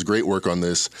does great work on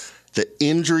this. The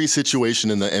injury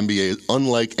situation in the NBA is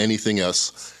unlike anything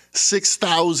else.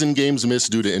 6,000 games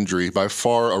missed due to injury, by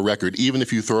far a record, even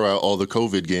if you throw out all the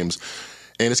COVID games.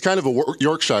 And it's kind of a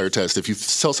Yorkshire test. If you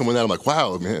tell someone that, I'm like,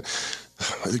 wow, man,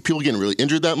 people getting really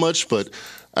injured that much? But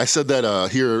I said that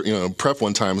here, prep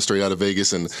one time straight out of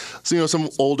Vegas. And so, some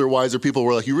older, wiser people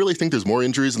were like, you really think there's more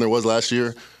injuries than there was last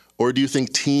year? Or do you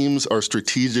think teams are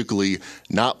strategically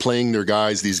not playing their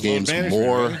guys these games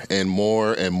more and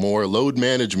more and more? Load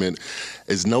management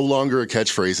is no longer a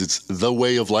catchphrase. It's the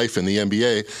way of life in the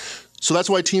NBA. So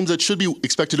that's why teams that should be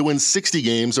expected to win 60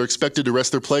 games are expected to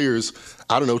rest their players,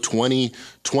 20,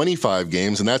 25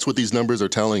 games. And that's what these numbers are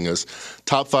telling us.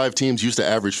 Top 5 teams used to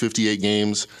average 58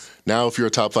 games. Now, if you're a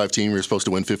top 5 team, you're supposed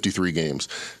to win 53 games.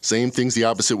 Same thing's the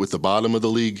opposite with the bottom of the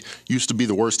league. Used to be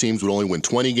the worst teams would only win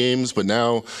 20 games, but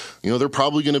now, they're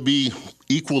probably going to be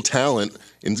equal talent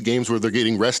in games where they're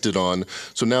getting rested on.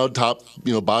 So now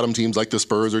bottom teams like the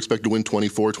Spurs are expected to win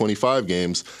 24, 25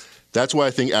 games. That's why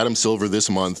I think Adam Silver this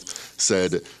month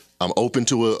said, I'm open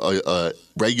to a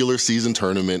regular season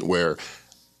tournament where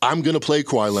I'm going to play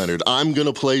Kawhi Leonard. I'm going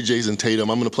to play Jason Tatum.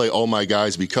 I'm going to play all my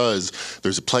guys because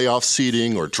there's a playoff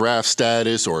seeding or draft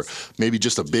status or maybe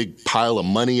just a big pile of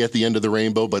money at the end of the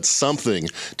rainbow, but something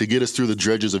to get us through the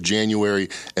dredges of January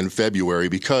and February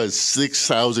because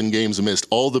 6,000 games missed.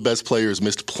 All the best players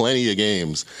missed plenty of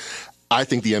games. I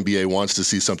think the NBA wants to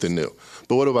see something new.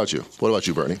 But what about you? What about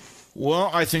you, Bernie?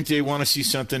 Well, I think they want to see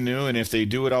something new, and if they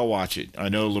do it, I'll watch it. I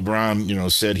know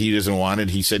LeBron, said he doesn't want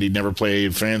it. He said he'd never play.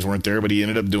 Fans weren't there, but he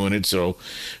ended up doing it. So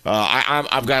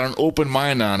I've got an open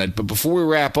mind on it. But before we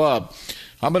wrap up,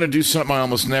 I'm going to do something I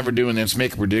almost never do, and that's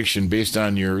make a prediction based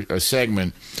on your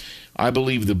segment. I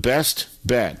believe the best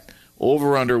bet,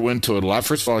 over-under win total.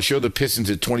 First of all, I show the Pistons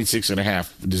at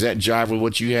 26.5. Does that jive with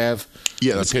what you have?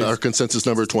 Yeah, that's our consensus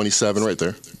number, 27 right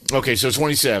there. Okay, so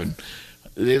 27.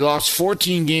 They lost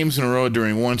 14 games in a row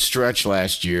during one stretch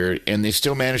last year, and they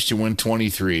still managed to win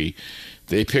 23.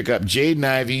 They pick up Jaden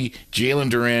Ivey,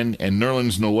 Jalen Duren, and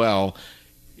Nerlens Noel.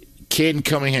 Caden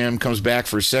Cunningham comes back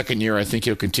for a second year. I think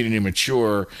he'll continue to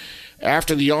mature.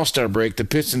 After the All-Star break, the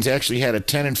Pistons actually had a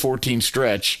 10-14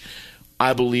 stretch.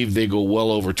 I believe they go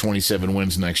well over 27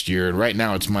 wins next year. And right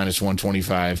now it's minus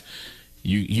 125.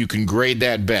 You can grade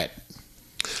that bet.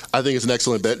 I think it's an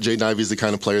excellent bet. Jaden Ivey is the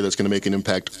kind of player that's going to make an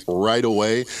impact right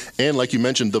away. And like you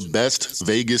mentioned, the best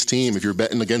Vegas team. If you're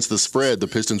betting against the spread, the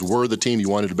Pistons were the team you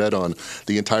wanted to bet on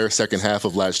the entire second half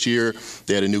of last year.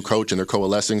 They had a new coach and they're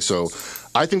coalescing. So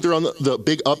I think they're on the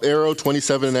big up arrow,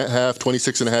 27.5,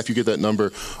 26.5. You get that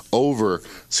number. Over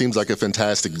seems like a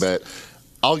fantastic bet.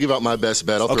 I'll give out my best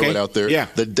bet. I'll throw it out there. Yeah.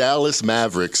 The Dallas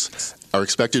Mavericks are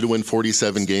expected to win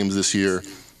 47 games this year.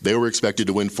 They were expected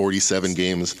to win 47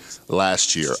 games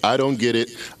last year. I don't get it.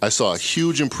 I saw a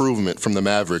huge improvement from the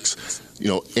Mavericks.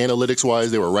 Analytics-wise,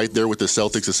 they were right there with the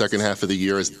Celtics the second half of the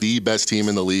year as the best team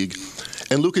in the league.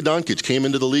 And Luka Doncic came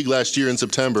into the league last year in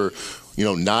September,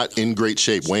 not in great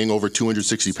shape, weighing over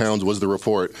 260 pounds was the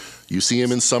report. You see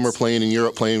him in summer playing in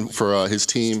Europe, playing for his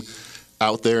team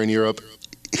out there in Europe.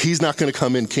 He's not going to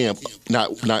come in camp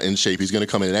not in shape. He's going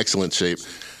to come in excellent shape.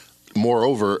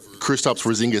 Moreover, Kristaps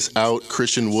Porzingis out,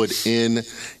 Christian Wood in.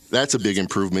 That's a big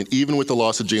improvement. Even with the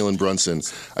loss of Jalen Brunson,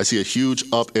 I see a huge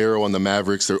up arrow on the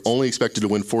Mavericks. They're only expected to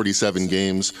win 47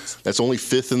 games. That's only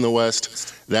 5th in the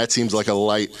West. That seems like a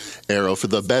light arrow for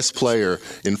the best player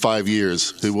in 5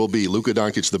 years, who will be Luka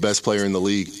Doncic, the best player in the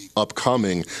league,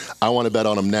 upcoming. I want to bet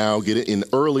on him now, get it in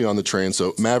early on the train.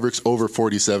 So Mavericks over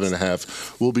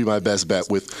 47.5 will be my best bet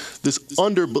with this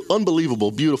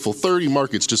unbelievable, beautiful 30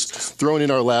 markets just thrown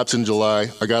in our laps in July.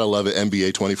 I got to love it.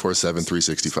 NBA 24/7,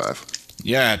 365.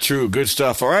 Yeah, true. Good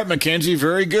stuff. All right, Mackenzie,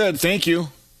 very good. Thank you.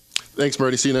 Thanks,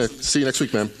 Marty. See you next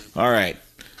week, man. All right.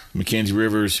 Mackenzie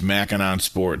Rivers, Mackinac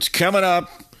Sports. Coming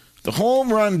up, the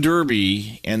Home Run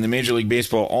Derby and the Major League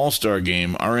Baseball All-Star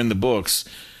Game are in the books.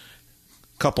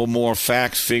 A couple more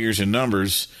facts, figures, and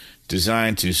numbers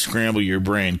designed to scramble your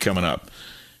brain coming up.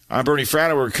 I'm Bernie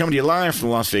Fratto. We're coming to you live from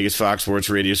the Las Vegas Fox Sports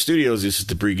Radio studios. This is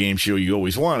the pregame show you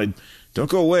always wanted. Don't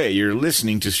go away. You're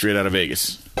listening to Straight Outta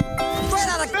Vegas. Straight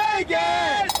Outta Vegas!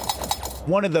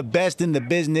 One of the best in the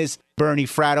business, Bernie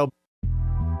Fratto.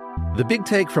 The Big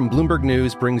Take from Bloomberg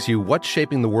News brings you what's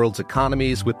shaping the world's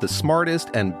economies with the smartest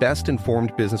and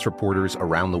best-informed business reporters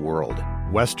around the world.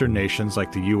 Western nations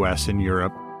like the U.S. and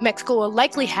Europe. Mexico will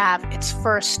likely have its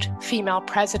first female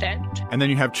president. And then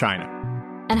you have China.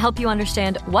 And help you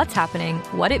understand what's happening,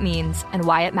 what it means, and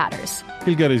why it matters.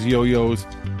 He'll get his yo-yos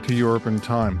to Europe in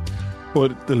time.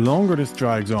 But the longer this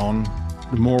drags on,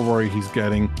 the more worried he's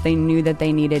getting. They knew that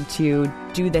they needed to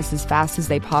do this as fast as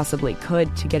they possibly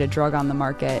could to get a drug on the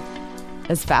market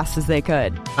as fast as they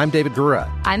could. I'm David Gura.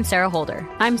 I'm Sarah Holder.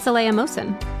 I'm Saleha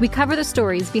Mohsin. We cover the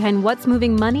stories behind what's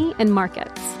moving money and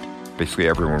markets. Basically,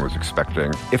 everyone was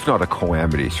expecting, if not a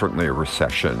calamity, certainly a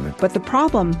recession. But the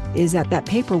problem is that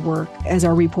paperwork, as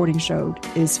our reporting showed,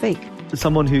 is fake. As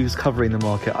someone who's covering the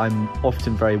market, I'm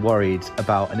often very worried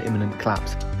about an imminent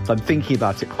collapse. So I'm thinking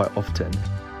about it quite often.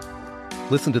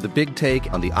 Listen to The Big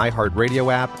Take on the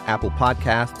iHeartRadio app, Apple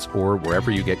Podcasts, or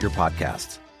wherever you get your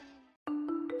podcasts.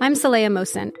 I'm Saleha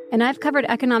Mohsin, and I've covered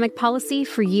economic policy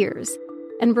for years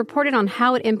and reported on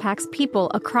how it impacts people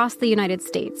across the United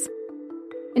States.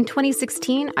 In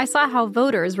 2016, I saw how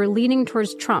voters were leaning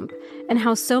towards Trump and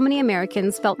how so many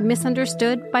Americans felt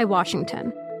misunderstood by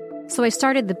Washington. So I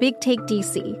started The Big Take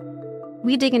DC.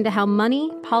 We dig into how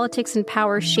money, politics, and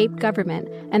power shape government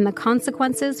and the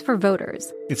consequences for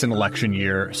voters. It's an election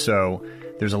year, so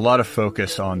there's a lot of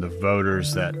focus on the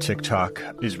voters that TikTok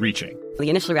is reaching. The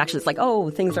initial reaction is like,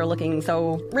 oh, things are looking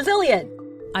so resilient.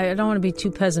 I don't want to be too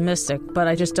pessimistic, but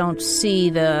I just don't see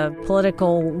the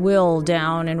political will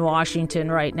down in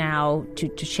Washington right now to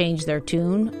change their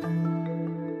tune.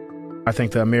 I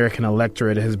think the American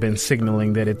electorate has been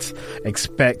signaling that it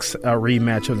expects a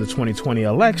rematch of the 2020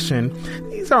 election.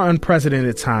 These are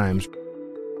unprecedented times.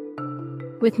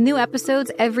 With new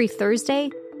episodes every Thursday,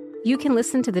 you can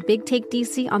listen to The Big Take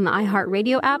DC on the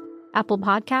iHeartRadio app, Apple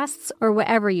Podcasts, or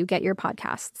wherever you get your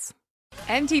podcasts.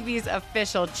 MTV's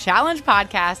official Challenge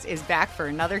podcast is back for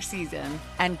another season.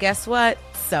 And guess what?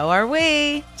 So are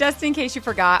we. Just in case you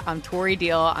forgot, I'm Tori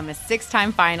Deal. I'm a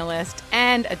 6-time finalist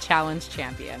and a Challenge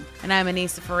champion. And I'm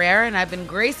Anissa Ferreira, and I've been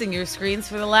gracing your screens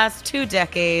for the last 2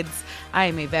 decades. I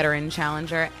am a veteran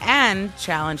challenger and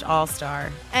Challenge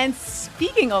All-Star. And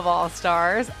speaking of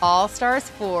All-Stars, All-Stars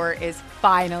 4 is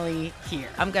finally here.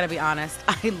 I'm going to be honest.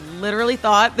 I literally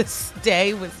thought this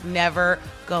day was never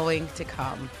going to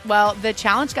come. Well, the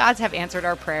Challenge gods have answered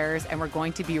our prayers, and we're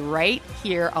going to be right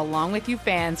here along with you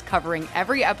fans covering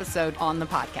every episode on the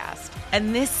podcast.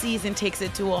 And this season takes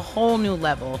it to a whole new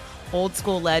level. Old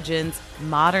school legends,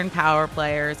 modern power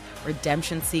players,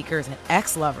 redemption seekers, and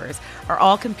ex-lovers are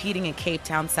all competing in Cape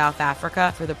Town, South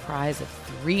Africa for the prize of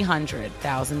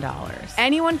 $300,000.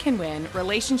 Anyone can win,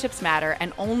 relationships matter,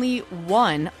 and only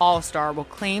one All-Star will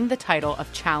claim the title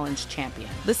of Challenge champion.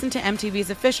 Listen to MTV's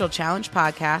official Challenge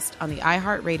podcast on the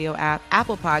iHeartRadio app,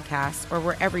 Apple Podcasts, or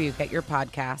wherever you get your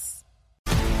podcasts.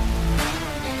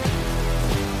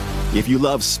 If you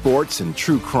love sports and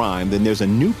true crime, then there's a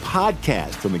new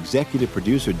podcast from executive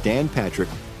producer Dan Patrick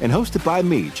and hosted by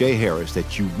me, Jay Harris,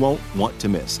 that you won't want to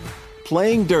miss.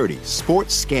 Playing Dirty: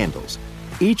 Sports Scandals.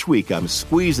 Each week, I'm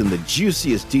squeezing the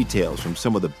juiciest details from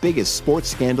some of the biggest sports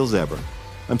scandals ever.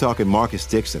 I'm talking Marcus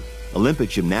Dixon, Olympic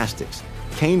gymnastics,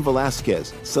 Cain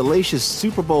Velasquez, salacious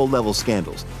Super Bowl-level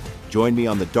scandals. Join me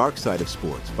on the dark side of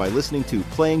sports by listening to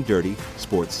Playing Dirty: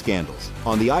 Sports Scandals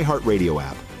on the iHeartRadio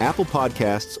app, Apple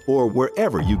Podcasts, or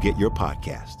wherever you get your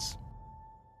podcasts.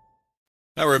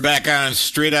 Now we're back on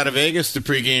Straight Out of Vegas, the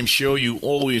pregame show you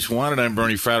always wanted. I'm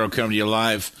Bernie Fratto, coming to you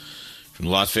live from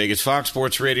the Las Vegas Fox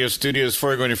Sports Radio studios.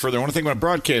 Before I go any further, I want to thank my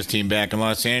broadcast team back in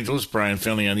Los Angeles, Brian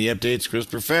Finley on the updates, Chris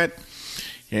Perfett,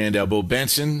 and Bo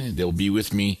Benson. They'll be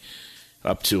with me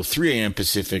up till 3 a.m.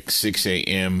 Pacific, 6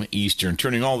 a.m. Eastern,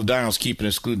 turning all the dials, keeping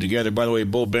us glued together. By the way,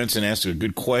 Bo Benson asked a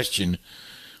good question.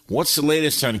 What's the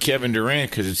latest on Kevin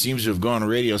Durant? Because it seems to have gone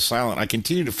radio silent. I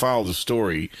continue to follow the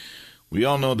story. We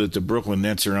all know that the Brooklyn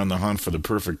Nets are on the hunt for the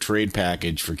perfect trade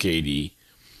package for KD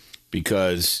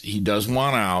because he does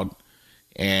want out,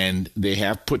 and they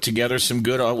have put together some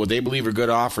good, what they believe are good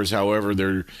offers. However,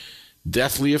 they're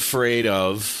deathly afraid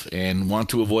of and want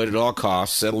to avoid at all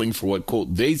costs settling for what,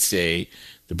 quote, they say,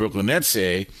 the Brooklyn Nets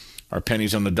say, are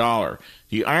pennies on the dollar.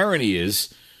 The irony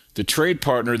is the trade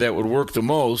partner that would work the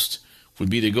most would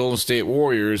be the Golden State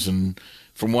Warriors, and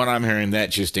from what I'm hearing,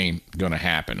 that just ain't going to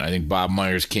happen. I think Bob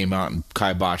Myers came out and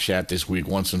kiboshed that this week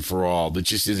once and for all. That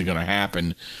just isn't going to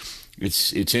happen.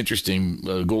 It's interesting.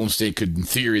 Golden State could, in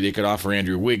theory, they could offer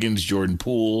Andrew Wiggins, Jordan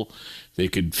Poole. They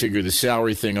could figure the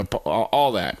salary thing up,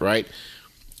 all that, right?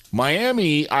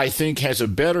 Miami, I think, has a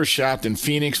better shot than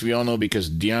Phoenix. We all know because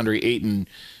DeAndre Ayton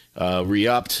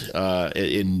re-upped,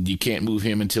 and you can't move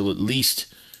him until at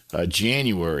least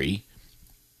January.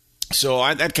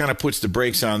 So that kind of puts the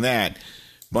brakes on that.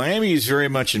 Miami is very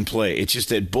much in play. It's just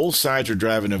that both sides are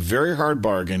driving a very hard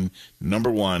bargain,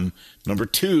 number one. Number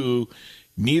two,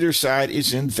 neither side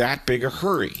is in that big a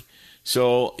hurry.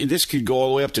 So this could go all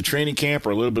the way up to training camp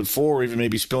or a little bit forward, or even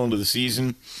maybe spill into the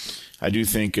season. I do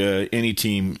think any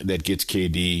team that gets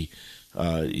KD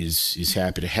is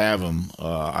happy to have him.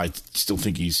 I still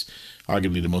think he's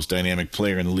arguably the most dynamic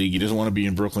player in the league. He doesn't want to be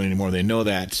in Brooklyn anymore. They know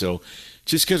that. So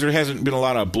just because there hasn't been a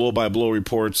lot of blow-by-blow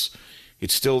reports,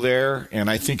 it's still there. And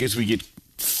I think as we get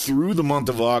through the month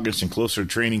of August and closer to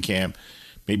training camp,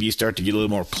 maybe you start to get a little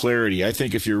more clarity. I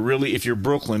think if you're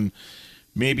Brooklyn,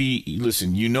 maybe,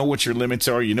 listen, you know what your limits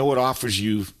are. You know what offers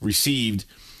you've received.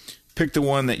 Pick the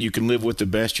one that you can live with the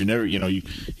best. If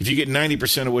you get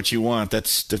 90% of what you want,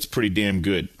 that's pretty damn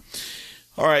good.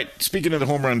 All right, speaking of the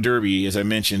home run derby, as I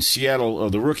mentioned, Seattle,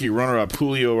 the rookie runner-up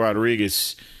Julio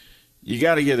Rodriguez, you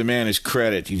got to give the man his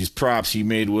credit, his props. He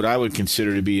made what I would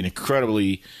consider to be an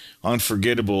incredibly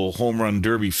unforgettable home run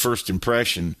derby first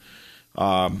impression.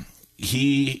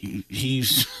 He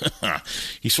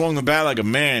swung the bat like a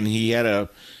man. He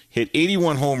hit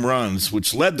 81 home runs,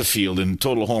 which led the field in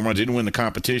total home runs. Didn't win the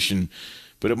competition,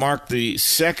 but it marked the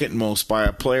second most by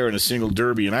a player in a single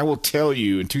derby. And I will tell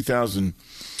you, in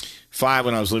 2005,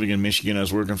 when I was living in Michigan, I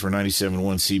was working for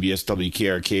 97.1 CBS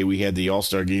WKRK. We had the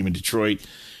All-Star game in Detroit,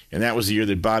 and that was the year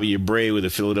that Bobby Abreu with the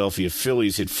Philadelphia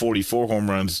Phillies hit 44 home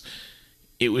runs.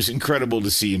 It was incredible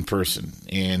to see in person.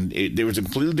 And there was a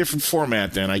completely different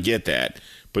format then, I get that.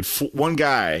 But one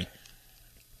guy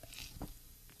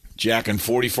jacking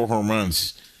 44 home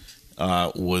runs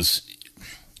was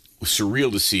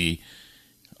surreal to see.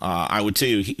 I would tell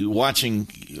you, watching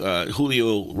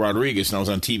Julio Rodriguez, and I was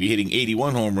on TV, hitting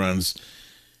 81 home runs,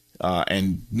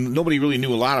 and nobody really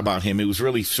knew a lot about him. It was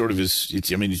really sort of it's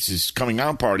his coming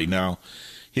out party now.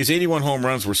 His 81 home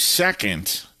runs were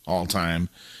second all-time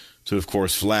to, of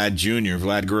course,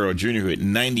 Vlad Guerrero Jr., who hit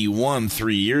 91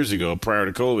 3 years ago prior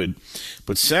to COVID,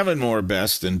 but 7 more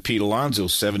best than Pete Alonso,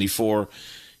 74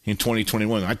 in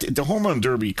 2021. The home run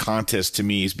derby contest to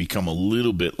me has become a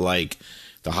little bit like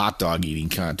the hot dog eating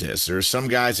contest. There are some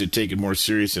guys that take it more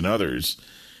serious than others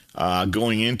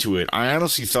going into it. I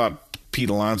honestly thought Pete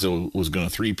Alonso was going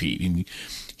to three-peat. And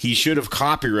he should have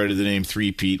copyrighted the name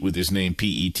three-peat with his name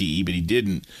Pete, but he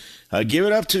didn't. Give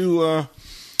it up to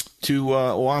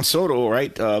Juan Soto,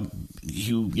 right?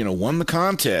 He won the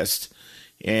contest.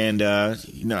 And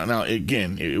now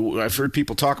again, I've heard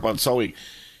people talk about this all week.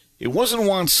 It wasn't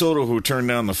Juan Soto who turned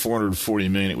down the $440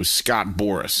 million. It was Scott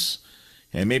Boras.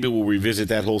 And maybe we'll revisit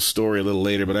that whole story a little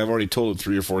later, but I've already told it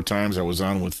 3 or 4 times. I was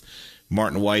on with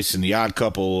Martin Weiss and The Odd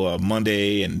Couple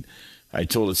Monday, and I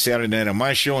told it Saturday night on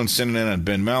my show and Sunday night on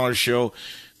Ben Maller's show.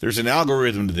 There's an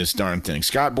algorithm to this darn thing.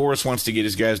 Scott Boras wants to get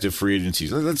his guys to free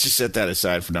agencies. Let's just set that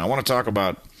aside for now. I want to talk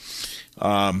about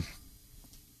to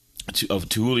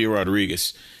Julio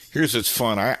Rodriguez. Here's what's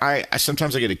fun. I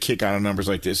sometimes I get a kick out of numbers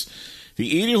like this.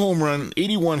 The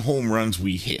 81 home runs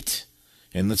we hit,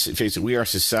 and let's face it, we are a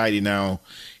society now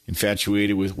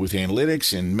infatuated with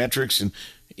analytics and metrics, and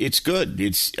it's good.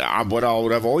 It's what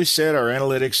I've always said. Our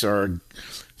analytics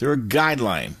they're a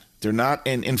guideline. They're not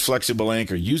an inflexible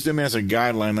anchor. Use them as a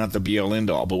guideline, not the be-all,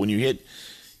 end-all. But when you hit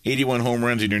 81 home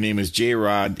runs and your name is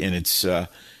J-Rod, and it's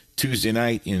Tuesday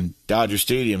night in Dodger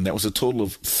Stadium, that was a total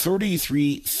of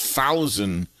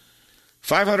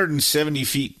 33,570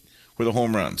 feet were the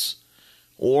home runs,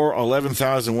 or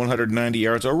 11,190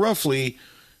 yards, or roughly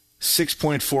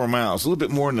 6.4 miles, a little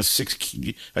bit more than a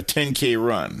 10K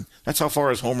run. That's how far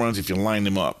his home runs if you line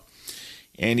them up.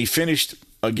 And he finished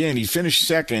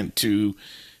second to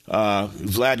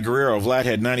Vlad Guerrero. Vlad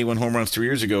had 91 home runs 3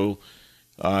 years ago.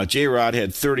 J-Rod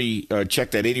had 30,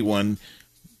 checked at 81,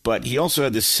 but he also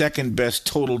had the second best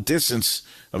total distance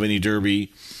of any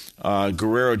derby.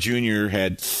 Guerrero Jr.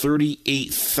 had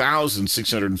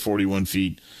 38,641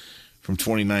 feet from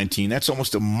 2019. That's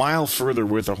almost a mile further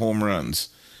worth of home runs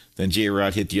than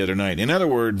J-Rod hit the other night. In other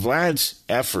words, Vlad's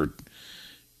effort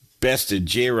bested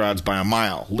J-Rod's by a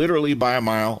mile, literally by a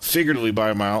mile, figuratively by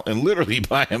a mile, and literally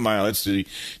by a mile. That's the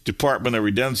Department of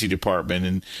Redundancy Department.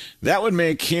 And that would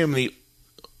make him and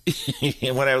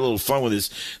when I have a little fun with this,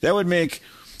 that would make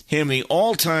him the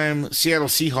all-time Seattle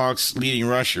Seahawks leading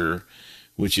rusher,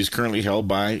 which is currently held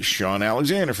by Sean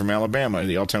Alexander from Alabama,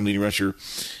 the all-time leading rusher,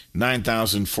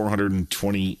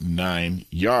 9,429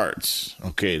 yards.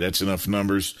 Okay, that's enough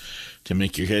numbers to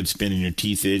make your head spin and your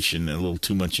teeth itch and a little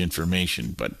too much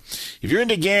information. But if you're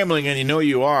into gambling, and you know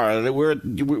you are,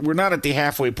 we're not at the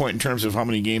halfway point in terms of how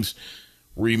many games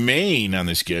remain on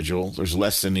the schedule. There's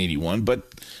less than 81,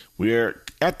 but we're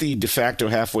at the de facto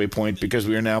halfway point because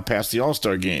we are now past the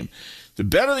All-Star game. The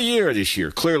bet of the year this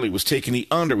year clearly was taking the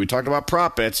under. We talked about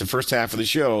prop bets the first half of the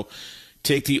show.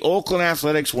 Take the Oakland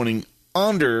Athletics winning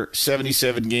under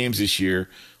 77 games this year.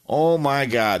 Oh, my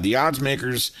God. The odds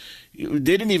makers, they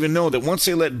didn't even know that once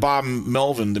they let Bob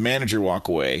Melvin, the manager, walk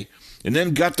away and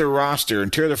then gut their roster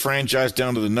and tear the franchise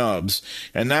down to the nubs,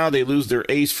 and now they lose their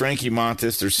ace, Frankie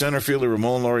Montes, their center fielder,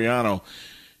 Ramon Laureano,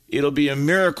 it'll be a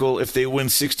miracle if they win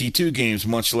 62 games,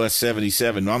 much less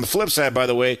 77. On the flip side, by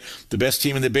the way, the best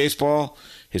team in the baseball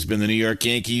has been the New York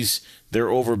Yankees. Their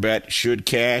overbet should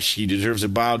cash. He deserves a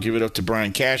bow. Give it up to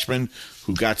Brian Cashman,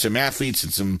 who got some athletes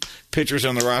and some pitchers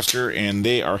on the roster, and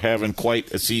they are having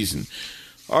quite a season.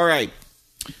 All right,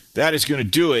 that is going to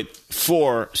do it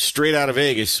for Straight Out of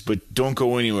Vegas, but don't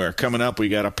go anywhere. Coming up, we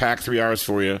got a packed 3 hours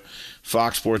for you,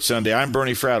 Fox Sports Sunday. I'm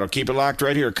Bernie Fratto. Keep it locked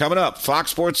right here. Coming up,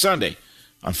 Fox Sports Sunday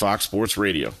on Fox Sports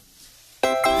Radio.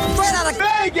 Straight Out of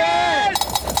Vegas!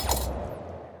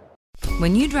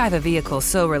 When you drive a vehicle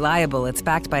so reliable it's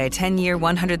backed by a 10-year,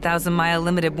 100,000-mile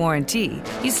limited warranty,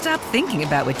 you stop thinking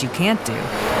about what you can't do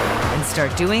and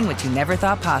start doing what you never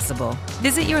thought possible.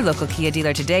 Visit your local Kia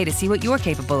dealer today to see what you're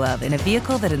capable of in a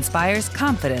vehicle that inspires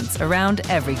confidence around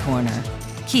every corner.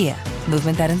 Kia,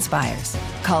 movement that inspires.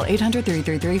 Call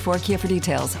 800-333-4KIA for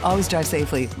details. Always drive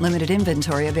safely. Limited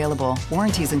inventory available.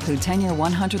 Warranties include 10-year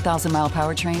 100,000-mile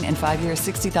powertrain and 5-year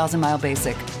 60,000-mile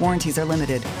basic. Warranties are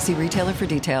limited. See retailer for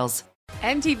details.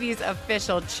 MTV's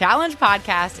official Challenge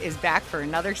podcast is back for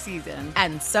another season.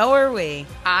 And so are we.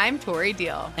 I'm Tori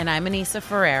Deal. And I'm Anissa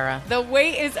Ferreira. The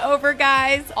wait is over,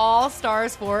 guys. All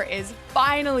Stars 4 is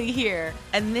finally here.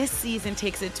 And this season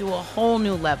takes it to a whole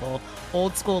new level.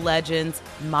 Old school legends,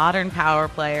 modern power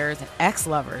players, and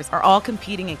ex-lovers are all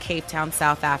competing in Cape Town,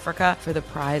 South Africa for the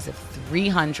prize of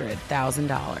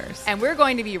 $300,000. And we're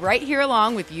going to be right here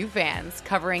along with you fans,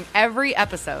 covering every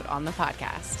episode on the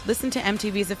podcast. Listen to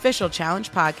MTV's official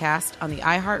Challenge podcast on the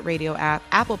iHeartRadio app,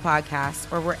 Apple Podcasts,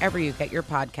 or wherever you get your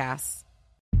podcasts.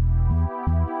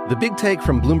 The Big Take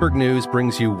from Bloomberg News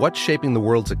brings you what's shaping the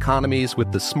world's economies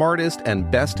with the smartest and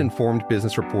best-informed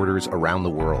business reporters around the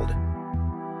world.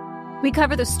 We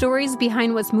cover the stories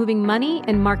behind what's moving money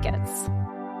and markets,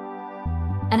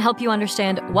 and help you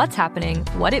understand what's happening,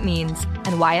 what it means,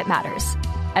 and why it matters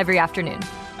every afternoon.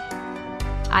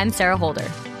 I'm Sarah Holder.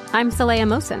 I'm Saleha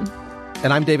Mohsin.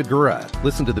 And I'm David Gura.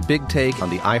 Listen to The Big Take on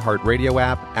the iHeartRadio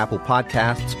app, Apple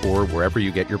Podcasts, or wherever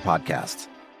you get your podcasts.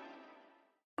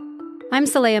 I'm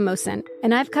Saleha Mohsin,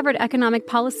 and I've covered economic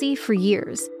policy for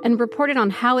years and reported on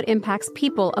how it impacts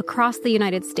people across the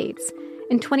United States.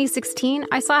 In 2016,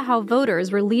 I saw how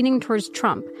voters were leaning towards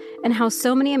Trump and how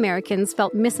so many Americans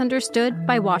felt misunderstood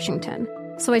by Washington.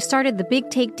 So I started The Big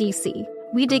Take DC.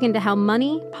 We dig into how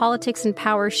money, politics, and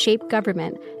power shape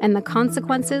government and the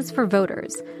consequences for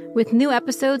voters. With new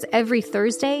episodes every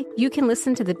Thursday, you can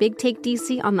listen to The Big Take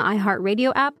DC on the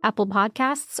iHeartRadio app, Apple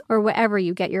Podcasts, or wherever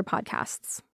you get your podcasts.